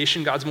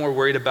sanctification. God's more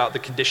worried about the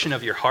condition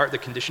of your heart, the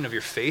condition of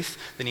your faith,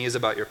 than he is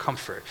about your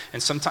comfort.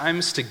 And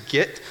sometimes to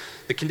get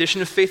the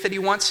condition of faith that he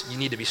wants, you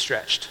need to be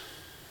stretched.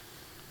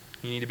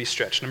 You need to be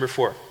stretched. Number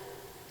 4.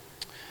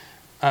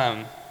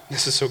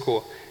 This is so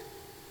cool.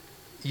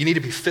 You need to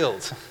be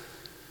filled.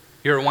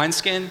 You're a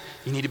wineskin,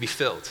 you need to be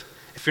filled.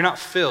 If you're not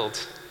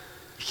filled,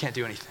 you can't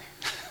do anything.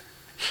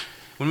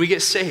 When we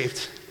get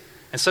saved,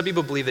 and some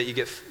people believe that you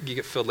get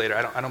filled later.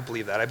 I don't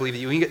believe that. I believe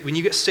that when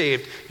you get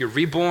saved, you're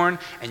reborn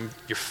and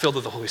you're filled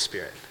with the Holy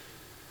Spirit.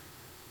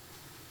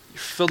 You're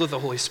filled with the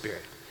Holy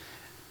Spirit.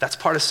 That's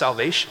part of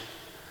salvation.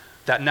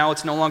 That now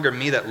it's no longer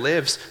me that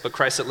lives, but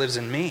Christ that lives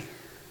in me.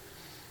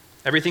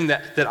 Everything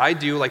that I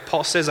do, like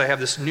Paul says, I have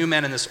this new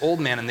man and this old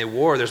man, and they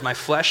war. There's my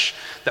flesh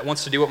that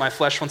wants to do what my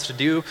flesh wants to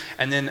do,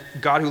 and then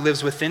God who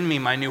lives within me,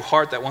 my new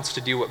heart that wants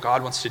to do what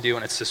God wants to do,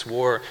 and it's this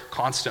war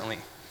constantly.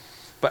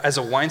 But as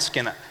a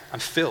wineskin, I'm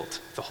filled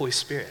with the Holy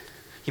Spirit.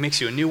 He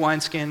makes you a new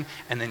wineskin,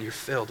 and then you're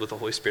filled with the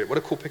Holy Spirit. What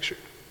a cool picture.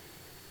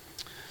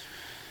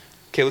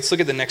 Okay, let's look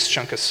at the next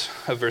chunk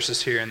of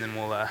verses here, and then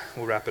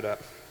we'll wrap it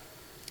up.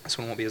 This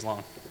one won't be as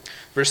long.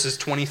 Verses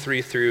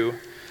 23 through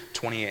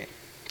 28.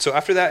 So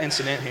after that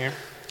incident here,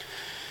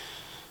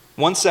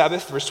 one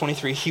Sabbath, verse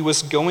 23, he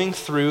was going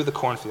through the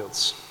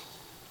cornfields.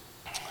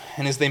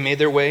 And as they made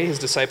their way, his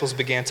disciples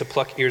began to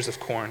pluck ears of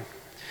corn.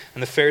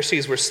 And the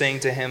Pharisees were saying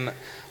to him,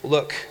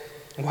 "Look,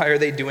 why are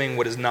they doing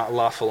what is not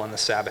lawful on the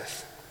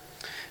Sabbath?"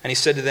 And he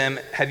said to them,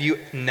 "Have you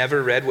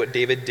never read what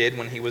David did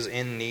when he was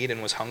in need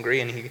and was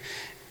hungry, and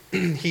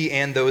he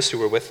and those who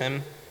were with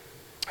him?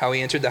 How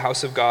he entered the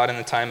house of God in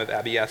the time of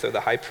Abiathar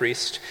the high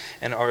priest,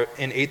 and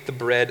ate the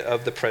bread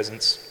of the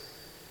presence,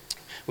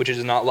 which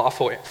is not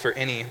lawful for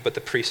any but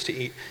the priest to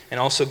eat, and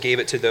also gave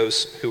it to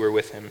those who were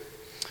with him.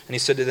 And he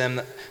said to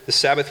them, the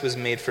Sabbath was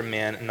made for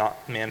man,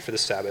 not man for the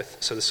Sabbath,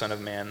 so the Son of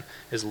Man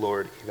is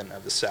Lord even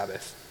of the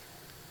Sabbath."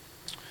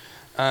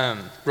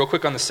 Real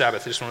quick on the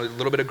Sabbath, I just want a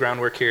little bit of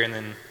groundwork here,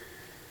 and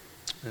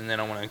then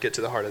I want to get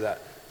to the heart of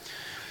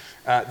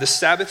that. The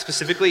Sabbath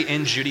specifically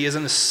in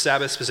Judaism, the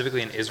Sabbath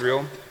specifically in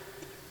Israel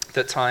at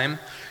that time,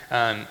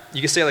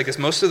 you could say it like this: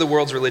 most of the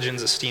world's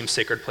religions esteem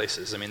sacred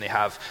places. I mean, they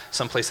have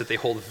some place that they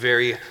hold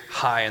very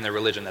high in their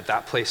religion,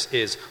 that place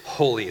is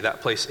holy,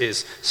 that place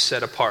is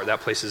set apart,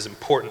 that place is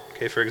important.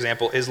 Okay, for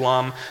example,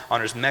 Islam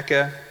honors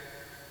Mecca.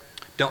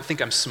 Don't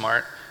think I'm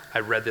smart. I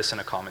read this in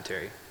a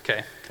commentary.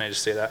 Okay, can I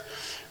just say that?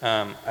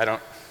 I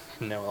don't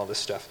know all this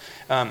stuff.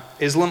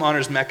 Islam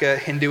honors Mecca,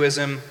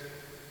 Hinduism,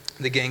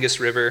 the Ganges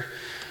River,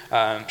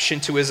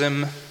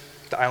 Shintoism,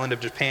 the island of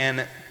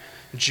Japan.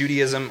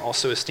 Judaism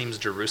also esteems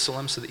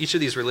Jerusalem. So each of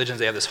these religions,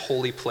 they have this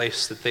holy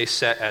place that they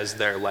set as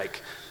their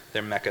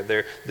Mecca.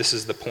 This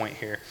is the point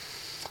here.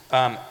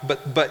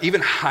 But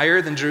even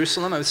higher than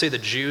Jerusalem, I would say the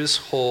Jews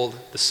hold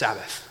the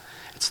Sabbath.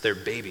 It's their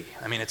baby.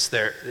 I mean,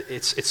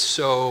 it's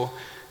so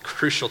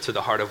crucial to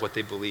the heart of what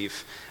they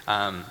believe.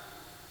 And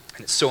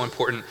it's so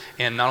important.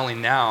 And not only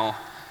now,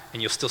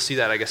 and you'll still see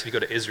that, I guess, if you go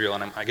to Israel,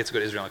 and I get to go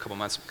to Israel in a couple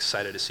months. I'm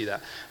excited to see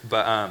that.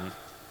 But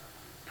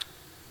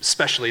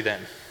especially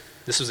then,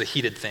 this was a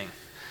heated thing.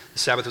 The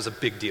Sabbath was a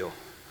big deal.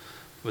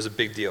 It was a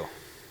big deal.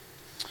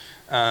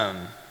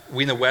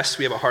 We in the West,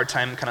 we have a hard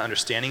time kind of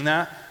understanding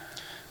that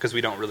because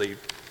we don't really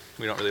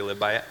live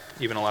by it.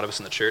 Even a lot of us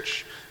in the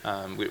church,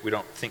 we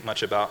don't think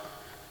much about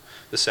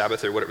the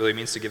Sabbath or what it really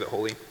means to keep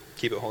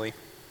it holy.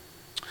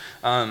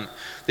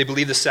 They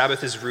believe the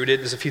Sabbath is rooted,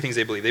 there's a few things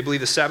they believe. They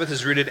believe the Sabbath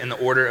is rooted in the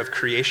order of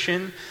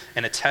creation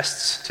and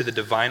attests to the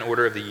divine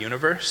order of the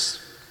universe.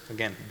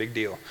 Again, big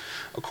deal.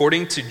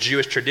 According to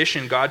Jewish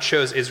tradition, God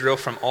chose Israel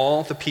from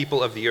all the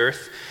people of the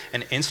earth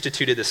and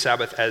instituted the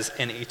Sabbath as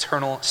an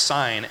eternal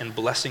sign and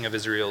blessing of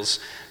Israel's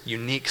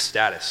unique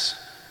status.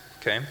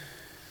 Okay?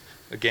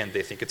 Again,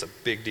 they think it's a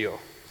big deal.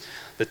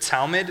 The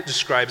Talmud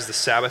describes the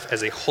Sabbath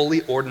as a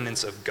holy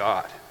ordinance of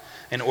God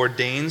and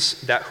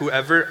ordains that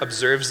whoever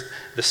observes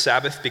the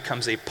Sabbath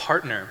becomes a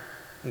partner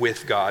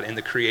with God in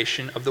the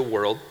creation of the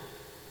world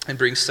and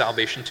brings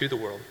salvation to the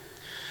world.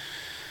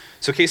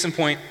 So case in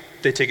point,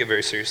 they take it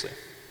very seriously.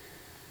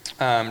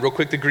 Real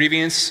quick, the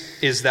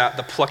grievance is that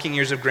the plucking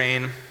ears of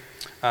grain,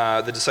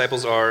 the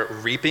disciples are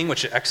reaping,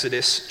 which is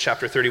Exodus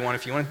chapter 31.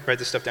 If you want to write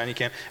this stuff down, you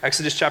can.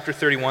 Exodus chapter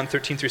 31,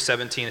 13 through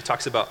 17, it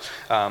talks about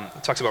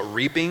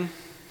reaping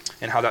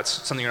and how that's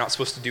something you're not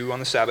supposed to do on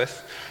the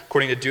Sabbath.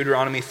 According to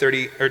Deuteronomy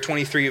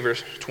 23,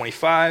 verse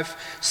 25,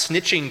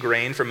 snitching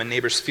grain from a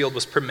neighbor's field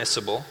was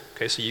permissible.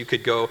 Okay, so you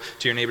could go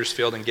to your neighbor's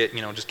field and get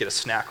a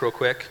snack real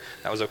quick.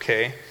 That was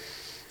okay.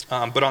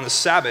 But on the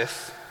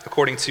Sabbath,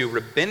 according to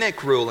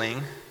rabbinic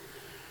ruling,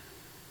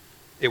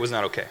 it was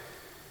not okay.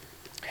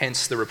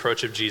 Hence the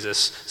reproach of Jesus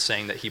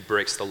saying that he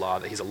breaks the law,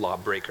 that he's a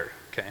lawbreaker.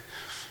 Okay,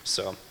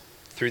 so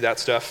through that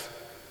stuff,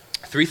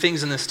 3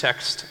 things in this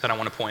text that I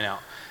want to point out.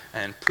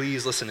 And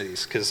please listen to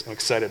these because I'm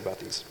excited about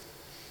these.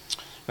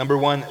 Number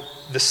 1,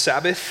 the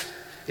Sabbath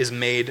is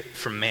made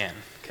for man.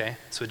 Okay,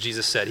 that's what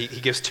Jesus said. He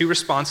gives 2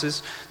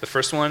 responses. The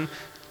first one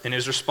in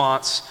his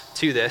response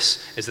to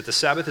this is that the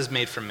Sabbath is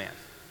made for man.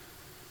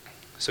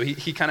 So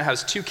he kind of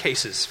has 2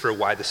 cases for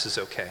why this is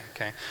okay.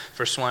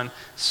 First one,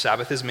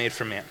 Sabbath is made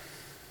for man.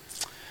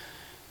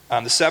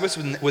 The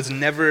Sabbath was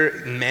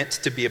never meant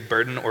to be a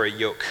burden or a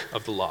yoke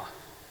of the law.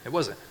 It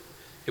wasn't.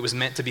 It was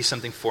meant to be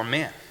something for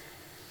man.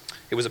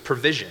 It was a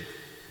provision.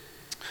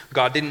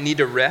 God didn't need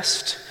to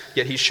rest,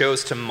 yet he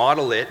chose to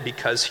model it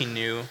because he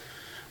knew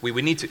we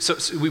would need to.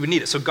 So we would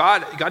need it. So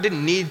God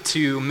didn't need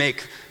to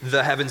make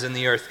the heavens and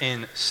the earth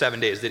in 7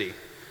 days, did he?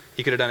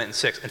 He could have done it in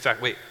 6. In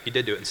fact, he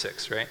did do it in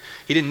 6, right?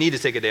 He didn't need to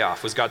take a day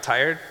off. Was God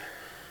tired?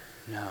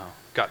 No.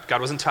 God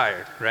wasn't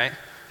tired, right?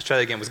 Let's try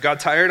that again. Was God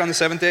tired on the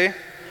 7th day?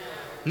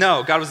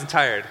 No, God wasn't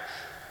tired.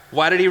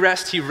 Why did he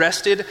rest? He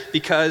rested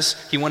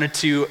because he wanted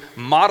to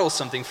model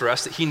something for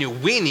us that he knew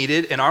we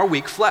needed in our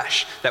weak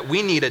flesh, that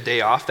we need a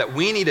day off, that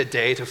we need a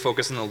day to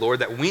focus on the Lord,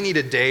 that we need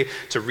a day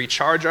to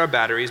recharge our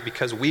batteries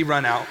because we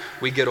run out,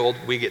 we get old,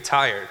 we get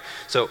tired.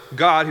 So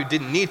God, who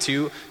didn't need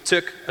to,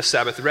 took a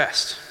Sabbath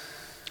rest.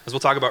 As we'll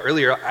talk about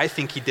earlier, I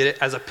think he did it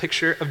as a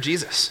picture of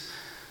Jesus,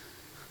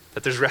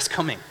 that there's rest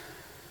coming.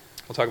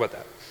 We'll talk about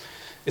that.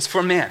 It's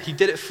for man. He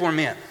did it for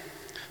man.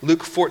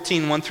 Luke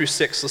 14, 1 through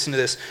 6, listen to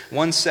this.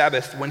 One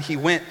Sabbath, when he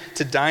went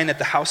to dine at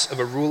the house of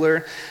a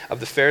ruler of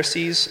the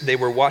Pharisees, they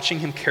were watching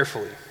him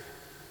carefully.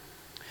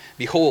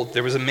 Behold,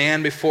 there was a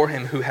man before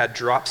him who had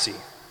dropsy.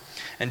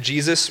 And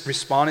Jesus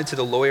responded to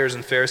the lawyers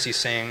and Pharisees,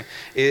 saying,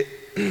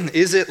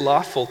 Is it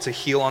lawful to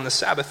heal on the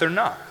Sabbath or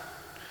not?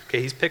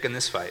 Okay, he's picking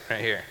this fight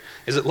right here.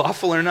 Is it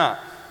lawful or not?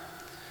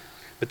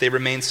 But they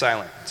remained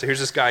silent. So here's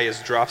this guy, he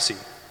has dropsy.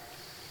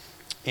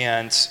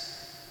 And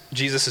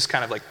Jesus is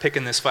kind of like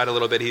picking this fight a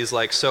little bit. He's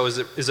like, so is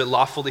it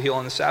lawful to heal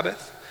on the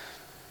Sabbath?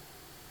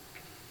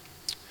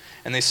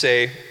 And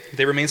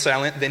they remained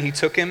silent. Then he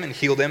took him and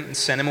healed him and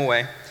sent him away.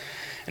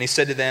 And he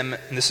said to them,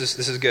 and this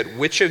is good,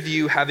 which of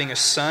you having a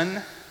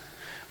son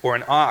or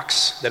an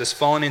ox that has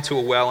fallen into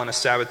a well on a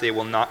Sabbath day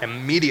will not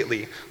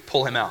immediately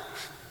pull him out?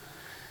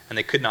 And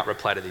they could not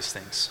reply to these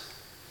things.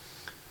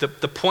 The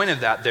point of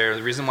that there,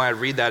 the reason why I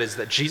read that is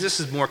that Jesus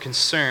is more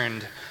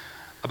concerned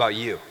about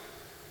you.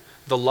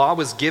 The law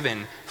was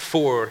given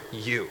for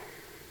you.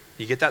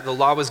 You get that? The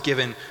law was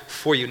given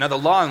for you. Now the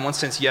law in one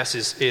sense, yes,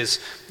 is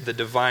the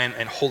divine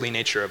and holy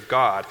nature of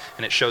God,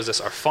 and it shows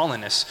us our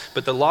fallenness.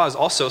 But the law is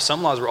also,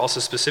 some laws were also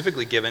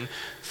specifically given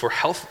for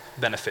health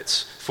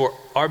benefits, for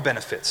our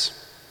benefits,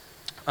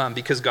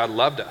 because God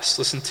loved us.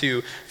 Listen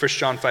to 1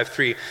 John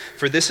 5:3.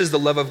 For this is the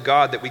love of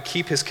God, that we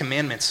keep his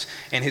commandments,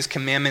 and his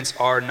commandments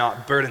are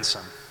not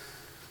burdensome.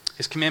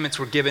 His commandments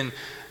were given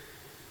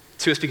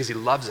to us because he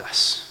loves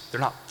us. They're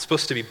not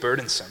supposed to be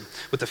burdensome.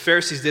 What the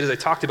Pharisees did, as I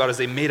talked about, is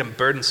they made them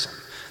burdensome.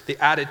 They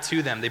added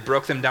to them. They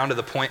broke them down to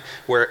the point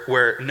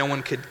where no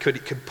one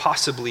could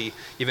possibly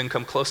even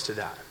come close to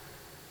that.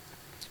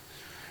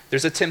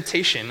 There's a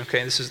temptation,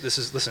 okay,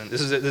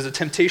 there's a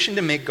temptation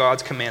to make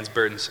God's commands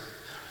burdensome.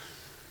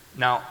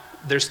 Now,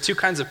 there's 2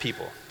 kinds of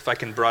people, if I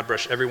can broad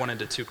brush everyone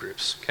into 2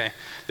 groups, okay?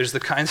 There's the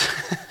kinds,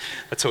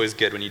 that's always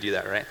good when you do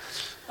that, right?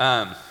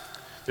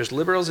 There's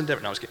liberals and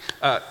Democrats. No,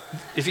 I was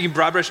kidding. If you can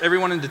broad brush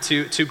everyone into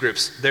two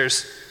groups,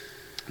 there's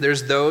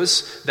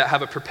those that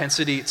have a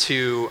propensity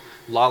to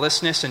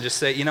lawlessness and just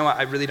say, you know what,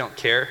 I really don't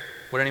care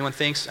what anyone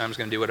thinks. I'm just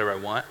going to do whatever I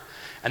want.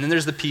 And then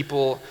there's the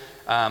people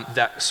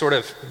that sort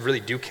of really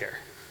do care.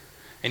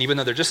 And even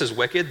though they're just as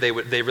wicked,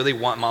 they really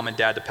want mom and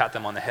dad to pat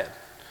them on the head.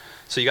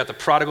 So you got the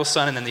prodigal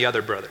son and then the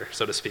other brother,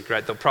 so to speak,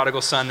 right? The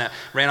prodigal son that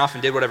ran off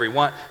and did whatever he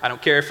want. I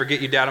don't care,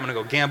 forget you, Dad, I'm going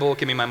to go gamble,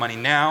 give me my money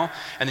now.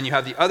 And then you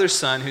have the other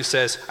son who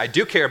says, I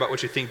do care about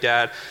what you think,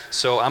 Dad,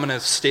 so I'm going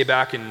to stay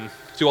back and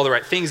do all the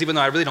right things, even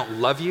though I really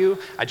don't love you.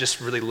 I just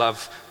really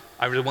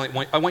I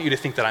want you to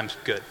think that I'm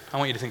good. I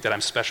want you to think that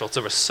I'm special. It's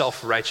of a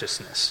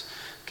self-righteousness,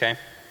 okay?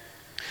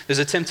 There's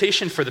a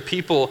temptation for the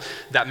people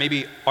that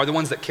maybe are the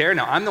ones that care.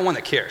 Now, I'm the one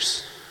that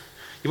cares.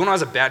 Even when I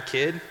was a bad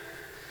kid,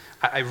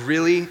 I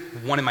really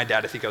wanted my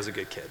dad to think I was a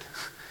good kid.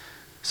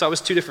 So I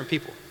was two different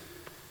people.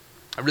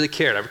 I really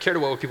cared. I cared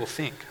about what people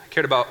think. I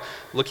cared about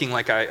looking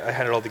like I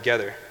had it all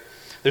together.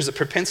 There's a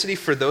propensity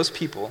for those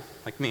people,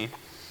 like me,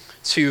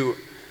 to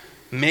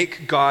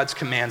make God's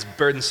commands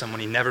burdensome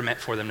when he never meant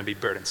for them to be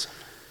burdensome.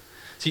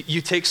 So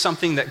you take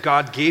something that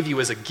God gave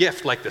you as a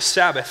gift, like the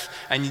Sabbath,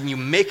 and you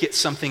make it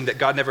something that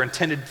God never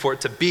intended for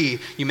it to be.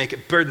 You make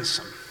it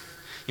burdensome.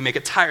 You make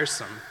it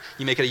tiresome.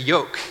 You make it a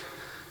yoke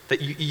that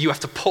you have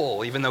to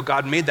pull, even though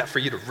God made that for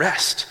you to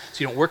rest,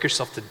 so you don't work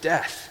yourself to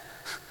death.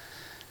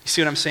 You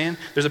see what I'm saying?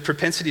 There's a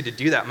propensity to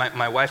do that.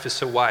 My wife is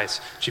so wise.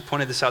 She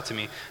pointed this out to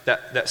me,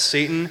 that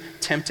Satan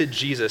tempted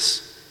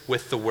Jesus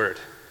with the word,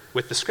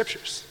 with the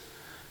scriptures.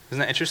 Isn't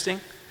that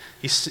interesting?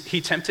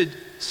 He tempted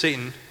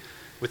Satan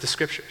with the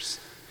scriptures.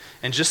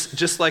 And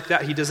just like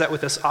that, he does that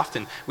with us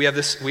often. We have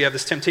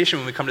this temptation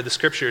when we come to the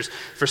scriptures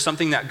for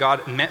something that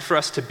God meant for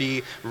us to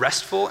be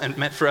restful and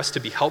meant for us to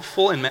be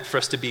helpful and meant for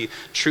us to be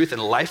truth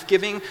and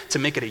life-giving, to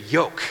make it a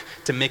yoke,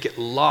 to make it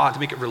law, to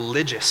make it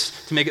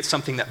religious, to make it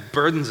something that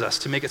burdens us,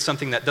 to make it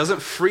something that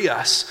doesn't free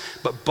us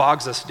but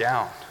bogs us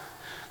down.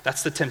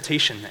 That's the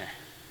temptation there.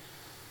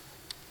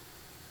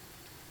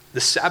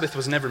 The Sabbath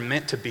was never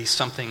meant to be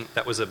something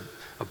that was a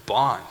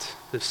bond.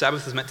 The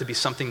Sabbath was meant to be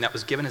something that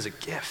was given as a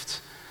gift.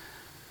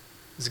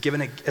 It was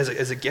given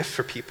as a gift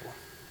for people.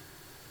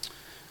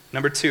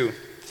 Number two,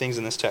 things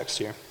in this text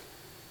here.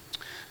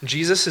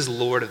 Jesus is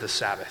Lord of the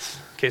Sabbath.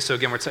 Okay, so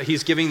again,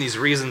 he's giving these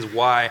reasons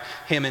why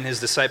him and his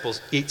disciples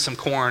eat some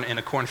corn in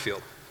a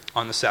cornfield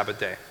on the Sabbath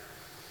day.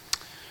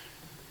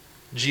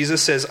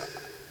 Jesus says,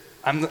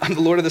 I'm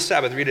the Lord of the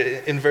Sabbath. Read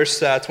it in verse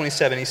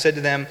 27. He said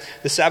to them,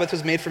 the Sabbath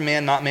was made for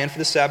man, not man for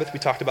the Sabbath. We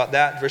talked about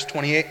that. Verse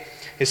 28,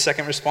 his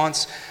second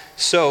response.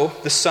 So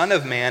the Son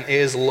of Man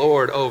is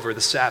Lord over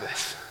the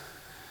Sabbath.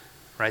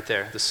 Right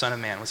there, the Son of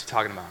Man. What's he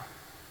talking about?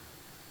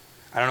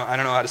 I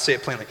don't know how to say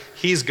it plainly.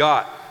 He's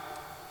God.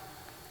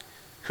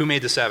 Who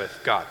made the Sabbath?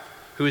 God.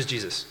 Who is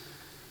Jesus?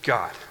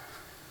 God.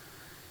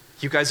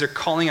 You guys are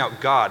calling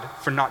out God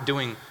for not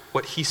doing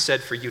what he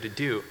said for you to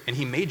do, and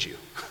he made you.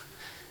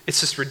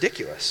 It's just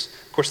ridiculous.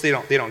 Of course, they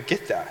don't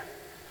get that.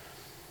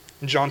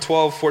 In John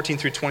 12, 14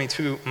 through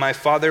 22, my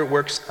Father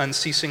works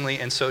unceasingly,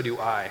 and so do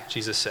I,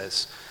 Jesus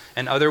says.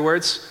 In other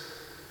words,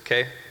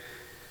 okay,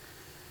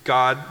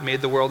 God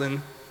made the world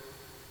in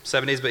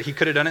 7 days, but he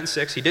could have done it in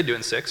 6. He did do it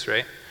in 6,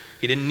 right?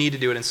 He didn't need to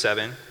do it in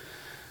 7.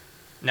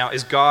 Now,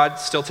 is God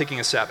still taking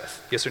a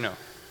Sabbath? Yes or no?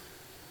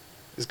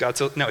 Is God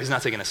still? No, he's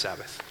not taking a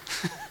Sabbath.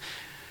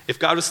 If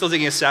God was still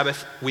taking a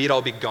Sabbath, we'd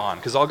all be gone,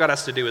 because all God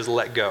has to do is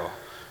let go.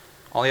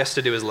 All he has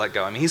to do is let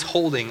go. I mean, he's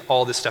holding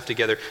all this stuff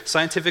together.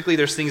 Scientifically,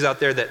 there's things out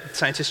there that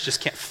scientists just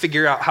can't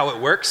figure out how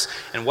it works,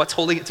 and what's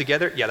holding it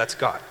together? Yeah, that's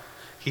God.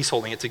 He's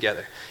holding it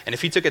together. And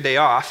if he took a day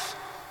off,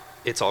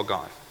 it's all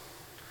gone.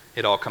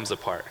 It all comes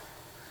apart.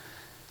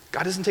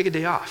 God doesn't take a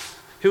day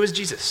off. Who is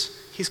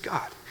Jesus? He's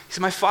God. He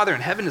said, my Father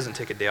in heaven doesn't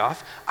take a day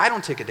off. I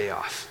don't take a day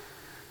off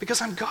because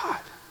I'm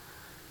God.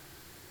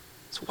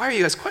 So why are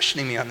you guys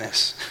questioning me on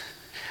this?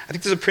 I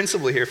think there's a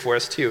principle here for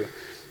us too.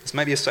 This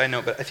might be a side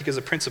note, but I think as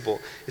a principle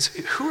is,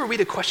 who are we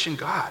to question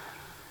God?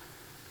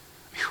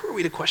 Who are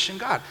we to question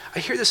God? I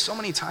hear this so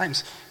many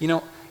times.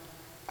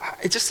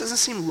 It just doesn't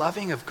seem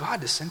loving of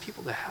God to send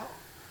people to hell.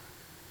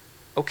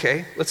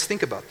 Okay, let's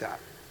think about that.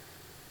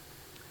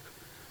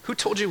 Who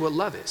told you what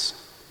love is?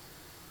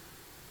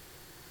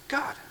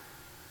 God.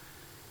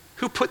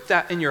 Who put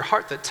that in your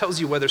heart that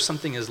tells you whether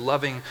something is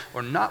loving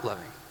or not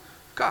loving?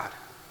 God.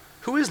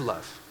 Who is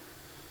love?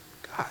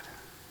 God.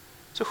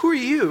 So who are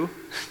you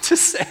to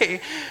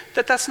say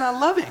that that's not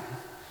loving?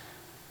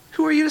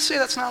 Who are you to say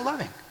that's not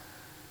loving?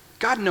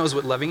 God knows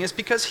what loving is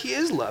because he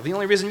is love. The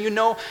only reason you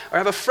know or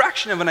have a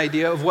fraction of an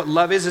idea of what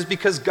love is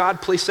because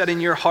God placed that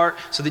in your heart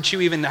so that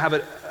you even have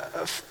a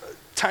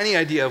tiny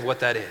idea of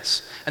what that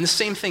is. And the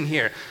same thing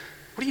here.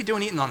 What are you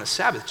doing eating on the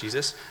Sabbath,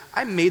 Jesus?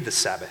 I made the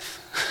Sabbath.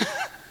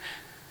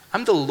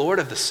 I'm the Lord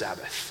of the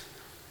Sabbath.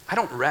 I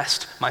don't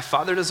rest. My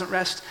Father doesn't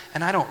rest,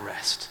 and I don't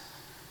rest.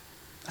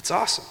 That's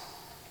awesome.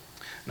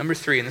 Number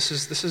 3, and this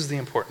is the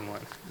important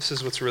one. This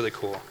is what's really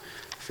cool.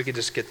 If we could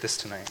just get this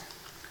tonight.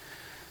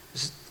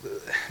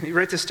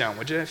 Write this down,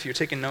 would you, if you're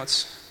taking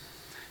notes?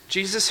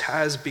 Jesus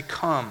has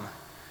become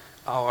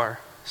our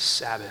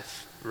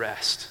Sabbath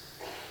rest.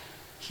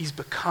 He's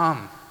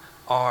become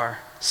our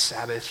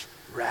Sabbath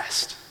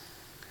rest.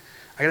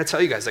 I gotta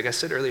tell you guys, like I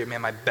said earlier,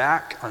 man, my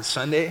back on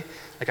Sunday,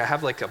 like I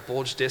have like a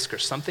bulge disc or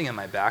something in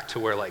my back to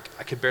where like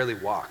I could barely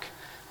walk.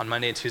 On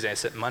Monday and Tuesday, I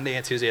sat Monday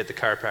and Tuesday at the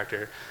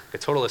chiropractor, a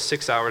total of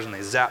 6 hours, and they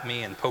zapped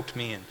me and poked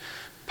me and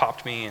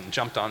popped me and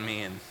jumped on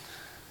me, and it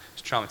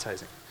was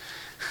traumatizing.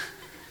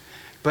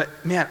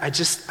 But man, I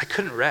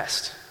couldn't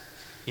rest,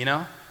 you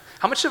know?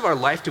 How much of our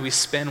life do we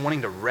spend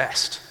wanting to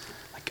rest?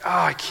 Like,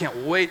 I can't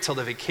wait till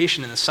the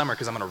vacation in the summer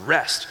because I'm going to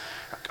rest.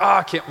 Like,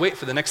 I can't wait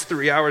for the next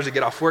 3 hours to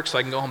get off work so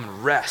I can go home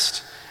and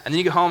rest. And then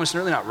you get home, it's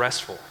really not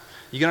restful.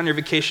 You get on your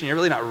vacation, you're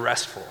really not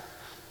restful.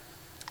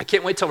 I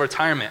can't wait till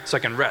retirement so I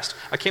can rest.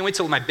 I can't wait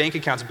till my bank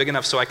account's big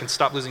enough so I can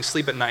stop losing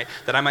sleep at night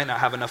that I might not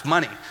have enough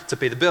money to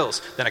pay the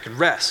bills. Then I can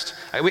rest.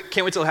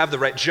 Can't wait till I have the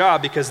right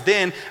job because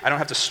then I don't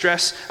have to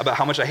stress about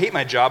how much I hate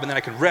my job, and then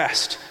I can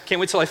rest.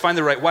 Can't wait till I find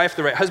the right wife,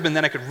 the right husband,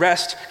 then I could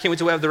rest. Can't wait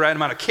till we have the right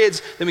amount of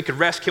kids, then we could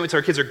rest. Can't wait till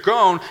our kids are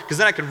grown because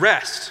then I can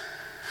rest.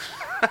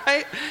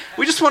 Right?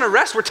 We just want to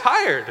rest. We're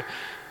tired.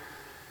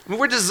 I mean,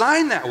 we're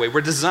designed that way.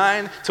 We're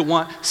designed to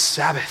want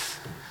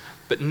Sabbath,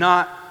 but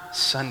not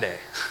Sunday.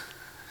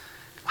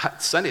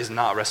 Sunday is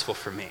not restful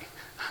for me.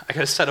 I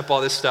got to set up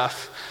all this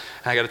stuff,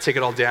 and I got to take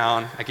it all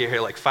down. I get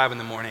here like 5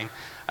 a.m.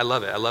 I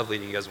love it. I love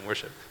leading you guys in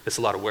worship. It's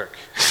a lot of work.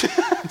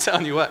 I'm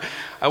telling you what.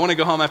 I want to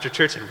go home after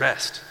church and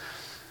rest.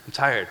 I'm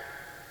tired.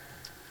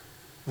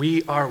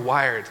 We are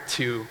wired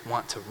to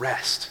want to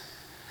rest.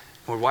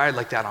 We're wired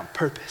like that on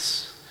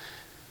purpose.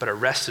 But our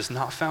rest is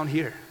not found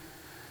here.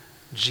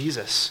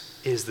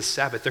 Jesus is the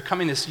Sabbath. They're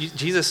coming to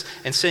Jesus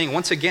and saying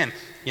once again,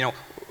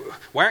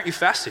 why aren't you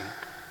fasting?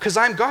 Because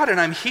I'm God and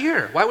I'm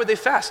here. Why would they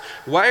fast?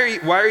 Why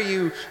are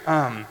you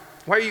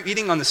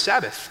eating on the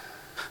Sabbath?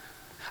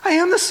 I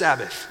am the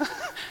Sabbath.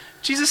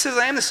 Jesus says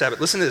I am the Sabbath.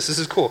 Listen to this. This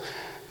is cool.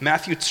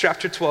 Matthew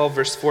chapter 12,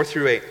 verse 4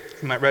 through 8.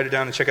 You might write it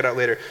down and check it out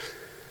later.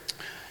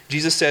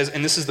 Jesus says,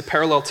 and this is the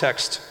parallel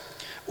text,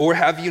 or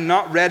have you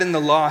not read in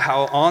the law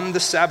how on the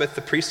Sabbath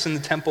the priests in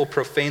the temple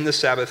profane the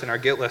Sabbath and are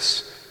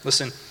guiltless?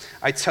 Listen,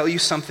 I tell you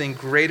something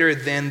greater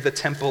than the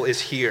temple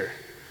is here.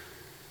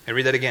 I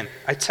read that again.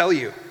 I tell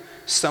you,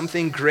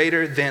 something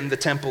greater than the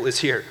temple is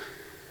here.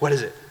 What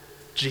is it?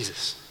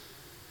 Jesus.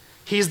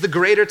 He's the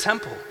greater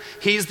temple.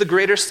 He's the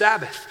greater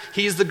Sabbath.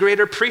 He's the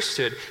greater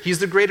priesthood. He's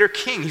the greater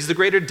king. He's the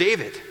greater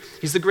David.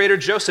 He's the greater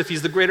Joseph.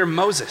 He's the greater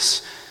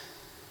Moses.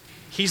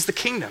 He's the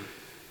kingdom.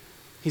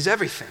 He's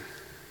everything.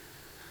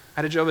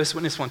 I had a Jehovah's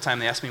Witness one time.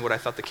 They asked me what I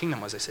thought the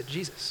kingdom was. I said,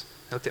 Jesus.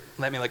 They looked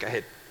at me like I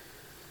had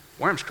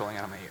worms crawling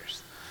out of my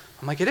ears.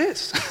 I'm like, it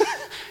is.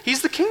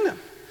 He's the kingdom.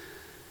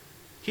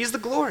 He's the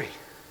glory.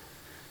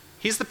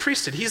 He's the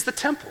priesthood. He's the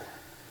temple.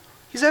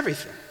 He's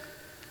everything.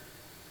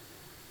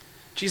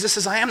 Jesus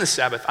says, I am the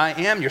Sabbath. I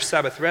am your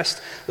Sabbath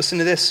rest. Listen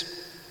to this.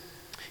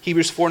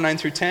 Hebrews 4, 9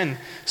 through 10.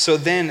 So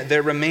then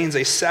there remains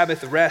a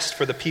Sabbath rest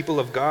for the people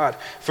of God.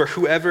 For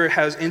whoever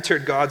has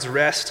entered God's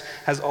rest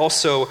has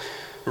also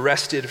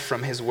rested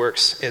from his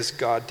works as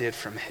God did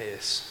from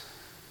his.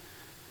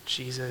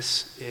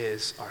 Jesus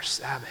is our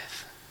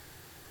Sabbath.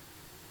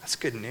 That's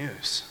good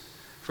news.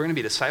 If we're going to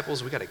be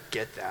disciples, we got to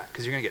get that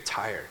because you're going to get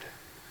tired.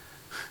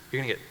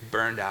 You're going to get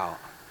burned out.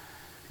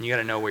 And you got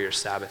to know where your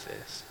Sabbath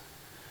is.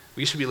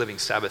 We should be living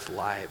Sabbath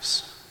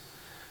lives.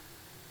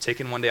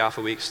 Taking one day off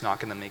a week is not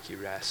going to make you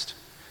rest.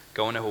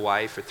 Going to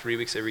Hawaii for 3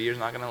 weeks every year is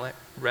not going to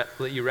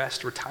let you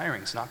rest.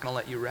 Retiring is not going to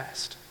let you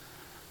rest.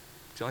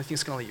 The only thing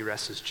that's going to let you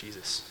rest is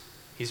Jesus.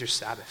 He's your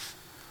Sabbath.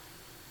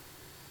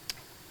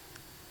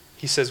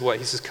 He says what?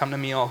 He says, come to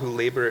me all who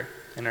labor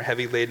and are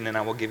heavy laden, and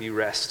I will give you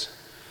rest.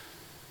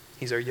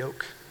 He's our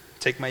yoke.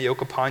 Take my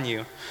yoke upon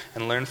you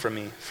and learn from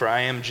me, for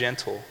I am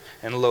gentle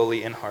and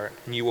lowly in heart,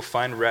 and you will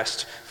find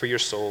rest for your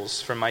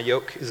souls. For my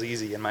yoke is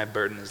easy and my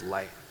burden is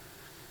light.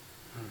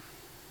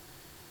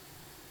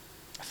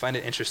 I find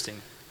it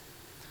interesting.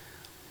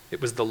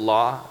 It was the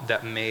law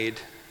that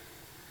made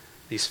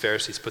these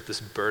Pharisees put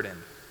this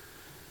burden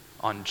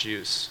on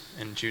Jews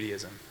in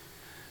Judaism.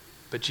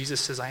 But Jesus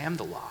says, I am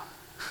the law.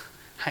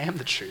 I am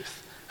the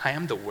truth. I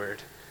am the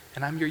word.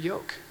 And I'm your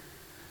yoke.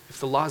 If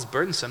the law is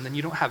burdensome, then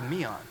you don't have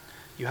me on.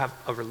 You have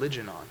a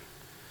religion on.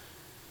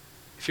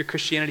 If your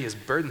Christianity is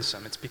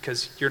burdensome, it's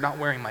because you're not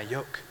wearing my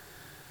yoke.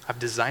 I've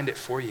designed it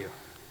for you.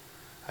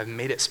 I've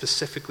made it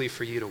specifically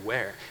for you to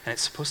wear, and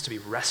it's supposed to be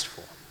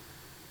restful.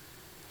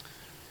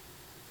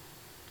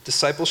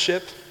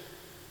 Discipleship.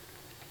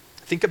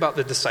 Think about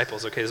the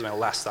disciples. Okay, this is my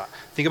last thought.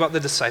 Think about the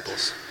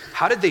disciples.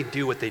 How did they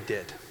do what they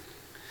did?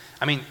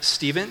 I mean,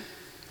 Stephen,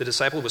 the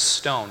disciple, was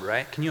stoned,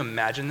 right? Can you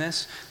imagine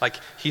this? Like,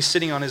 he's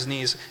sitting on his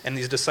knees, and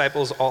these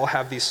disciples all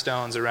have these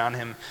stones around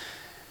him,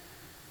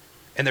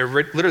 and they're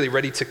literally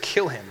ready to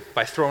kill him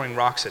by throwing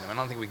rocks at him. I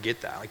don't think we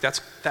get that. Like,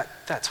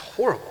 that's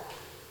horrible.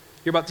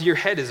 Your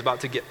head is about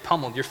to get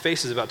pummeled. Your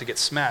face is about to get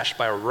smashed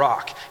by a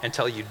rock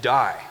until you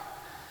die.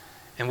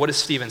 And what does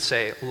Stephen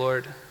say?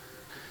 Lord,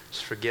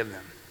 just forgive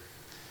them.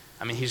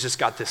 I mean, he's just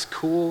got this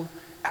cool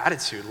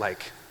attitude,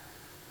 like,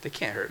 they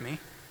can't hurt me.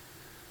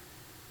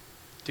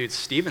 Dude,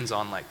 Stephen's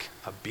on like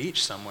a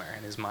beach somewhere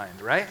in his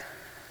mind, right?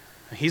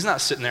 He's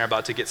not sitting there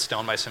about to get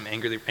stoned by some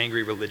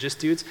angry religious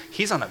dudes.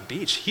 He's on a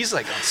beach. He's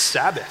like on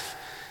Sabbath.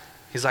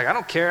 He's like, I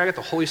don't care. I got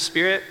the Holy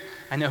Spirit.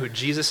 I know who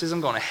Jesus is. I'm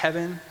going to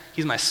heaven.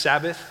 He's my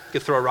Sabbath. You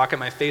could throw a rock at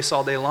my face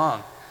all day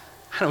long.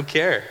 I don't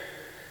care.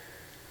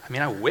 I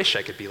mean, I wish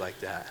I could be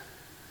like that.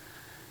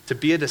 To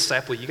be a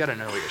disciple, you got to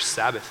know what your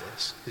Sabbath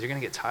is, because you're going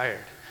to get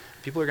tired.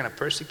 People are going to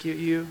persecute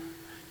you.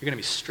 You're going to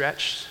be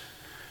stretched.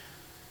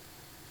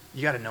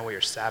 You got to know what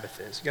your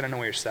Sabbath is. You got to know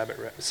what your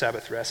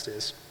Sabbath rest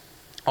is.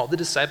 All the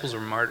disciples were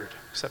martyred,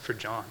 except for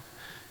John.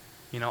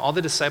 All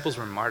the disciples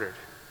were martyred.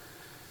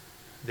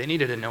 They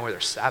needed to know where their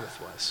Sabbath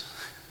was.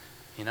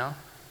 Would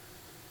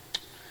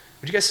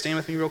you guys stand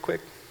with me real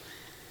quick?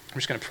 I'm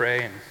just going to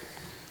pray and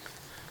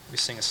maybe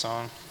sing a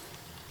song.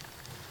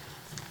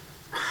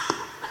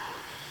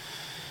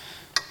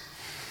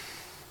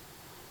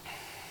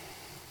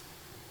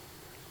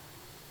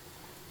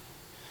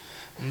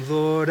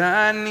 Lord,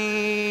 I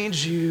need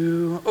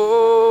you.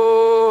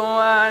 Oh,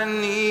 I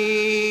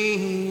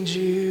need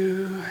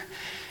you.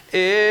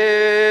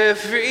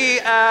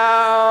 Every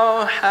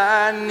hour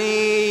I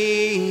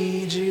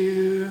need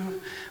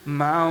you.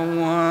 My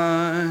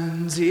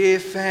one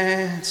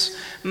defense,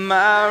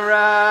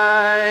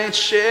 my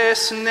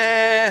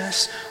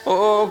righteousness.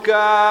 Oh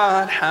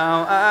God,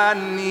 how I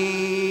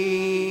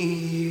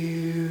need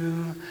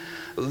you.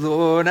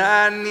 Lord,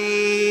 I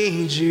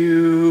need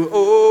you.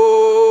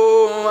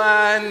 Oh,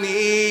 I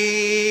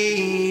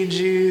need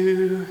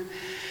you.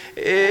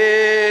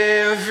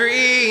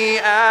 Every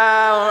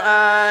hour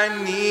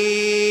I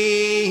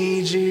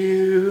need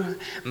you.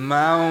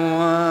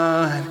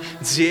 My one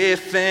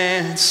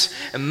defense,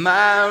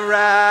 my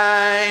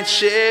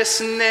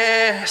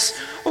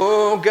righteousness.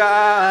 Oh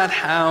God,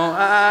 how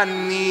I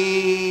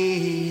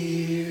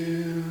need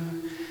you.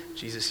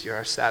 Jesus, you're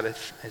our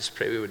Sabbath. I just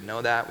pray we would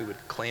know that, we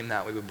would claim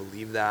that, we would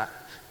believe that.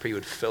 Pray you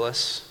would fill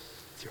us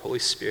with your Holy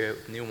Spirit,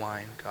 with new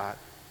wine, God.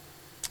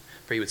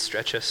 Pray you would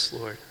stretch us,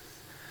 Lord.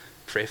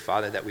 Pray,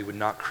 Father, that we would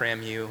not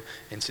cram you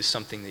into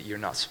something that you're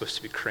not supposed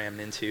to be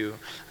crammed into.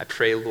 I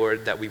pray,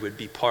 Lord, that we would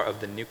be part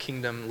of the new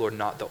kingdom, Lord,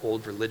 not the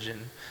old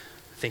religion.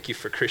 Thank you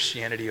for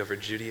Christianity over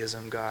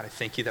Judaism, God. I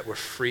thank you that we're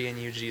free in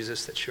you,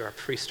 Jesus, that you're our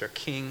priest, our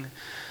king.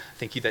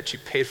 Thank you that you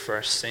paid for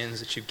our sins,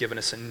 that you've given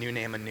us a new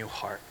name, a new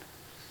heart,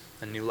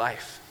 a new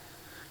life.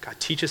 God,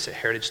 teach us at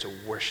Heritage to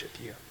worship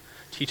you.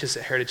 Teach us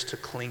at Heritage to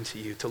cling to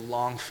you, to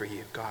long for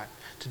you, God,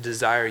 to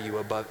desire you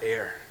above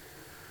air.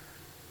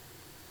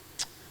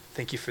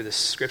 Thank you for this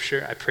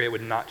scripture. I pray it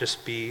would not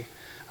just be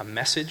a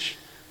message,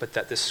 but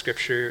that this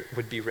scripture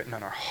would be written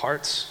on our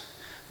hearts.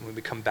 And when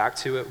we come back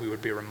to it, we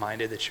would be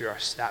reminded that you're our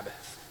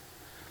Sabbath.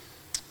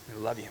 We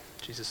love you. In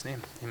Jesus'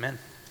 name, amen.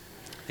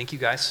 Thank you,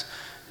 guys.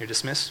 You're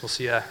dismissed. We'll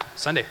see you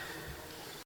Sunday.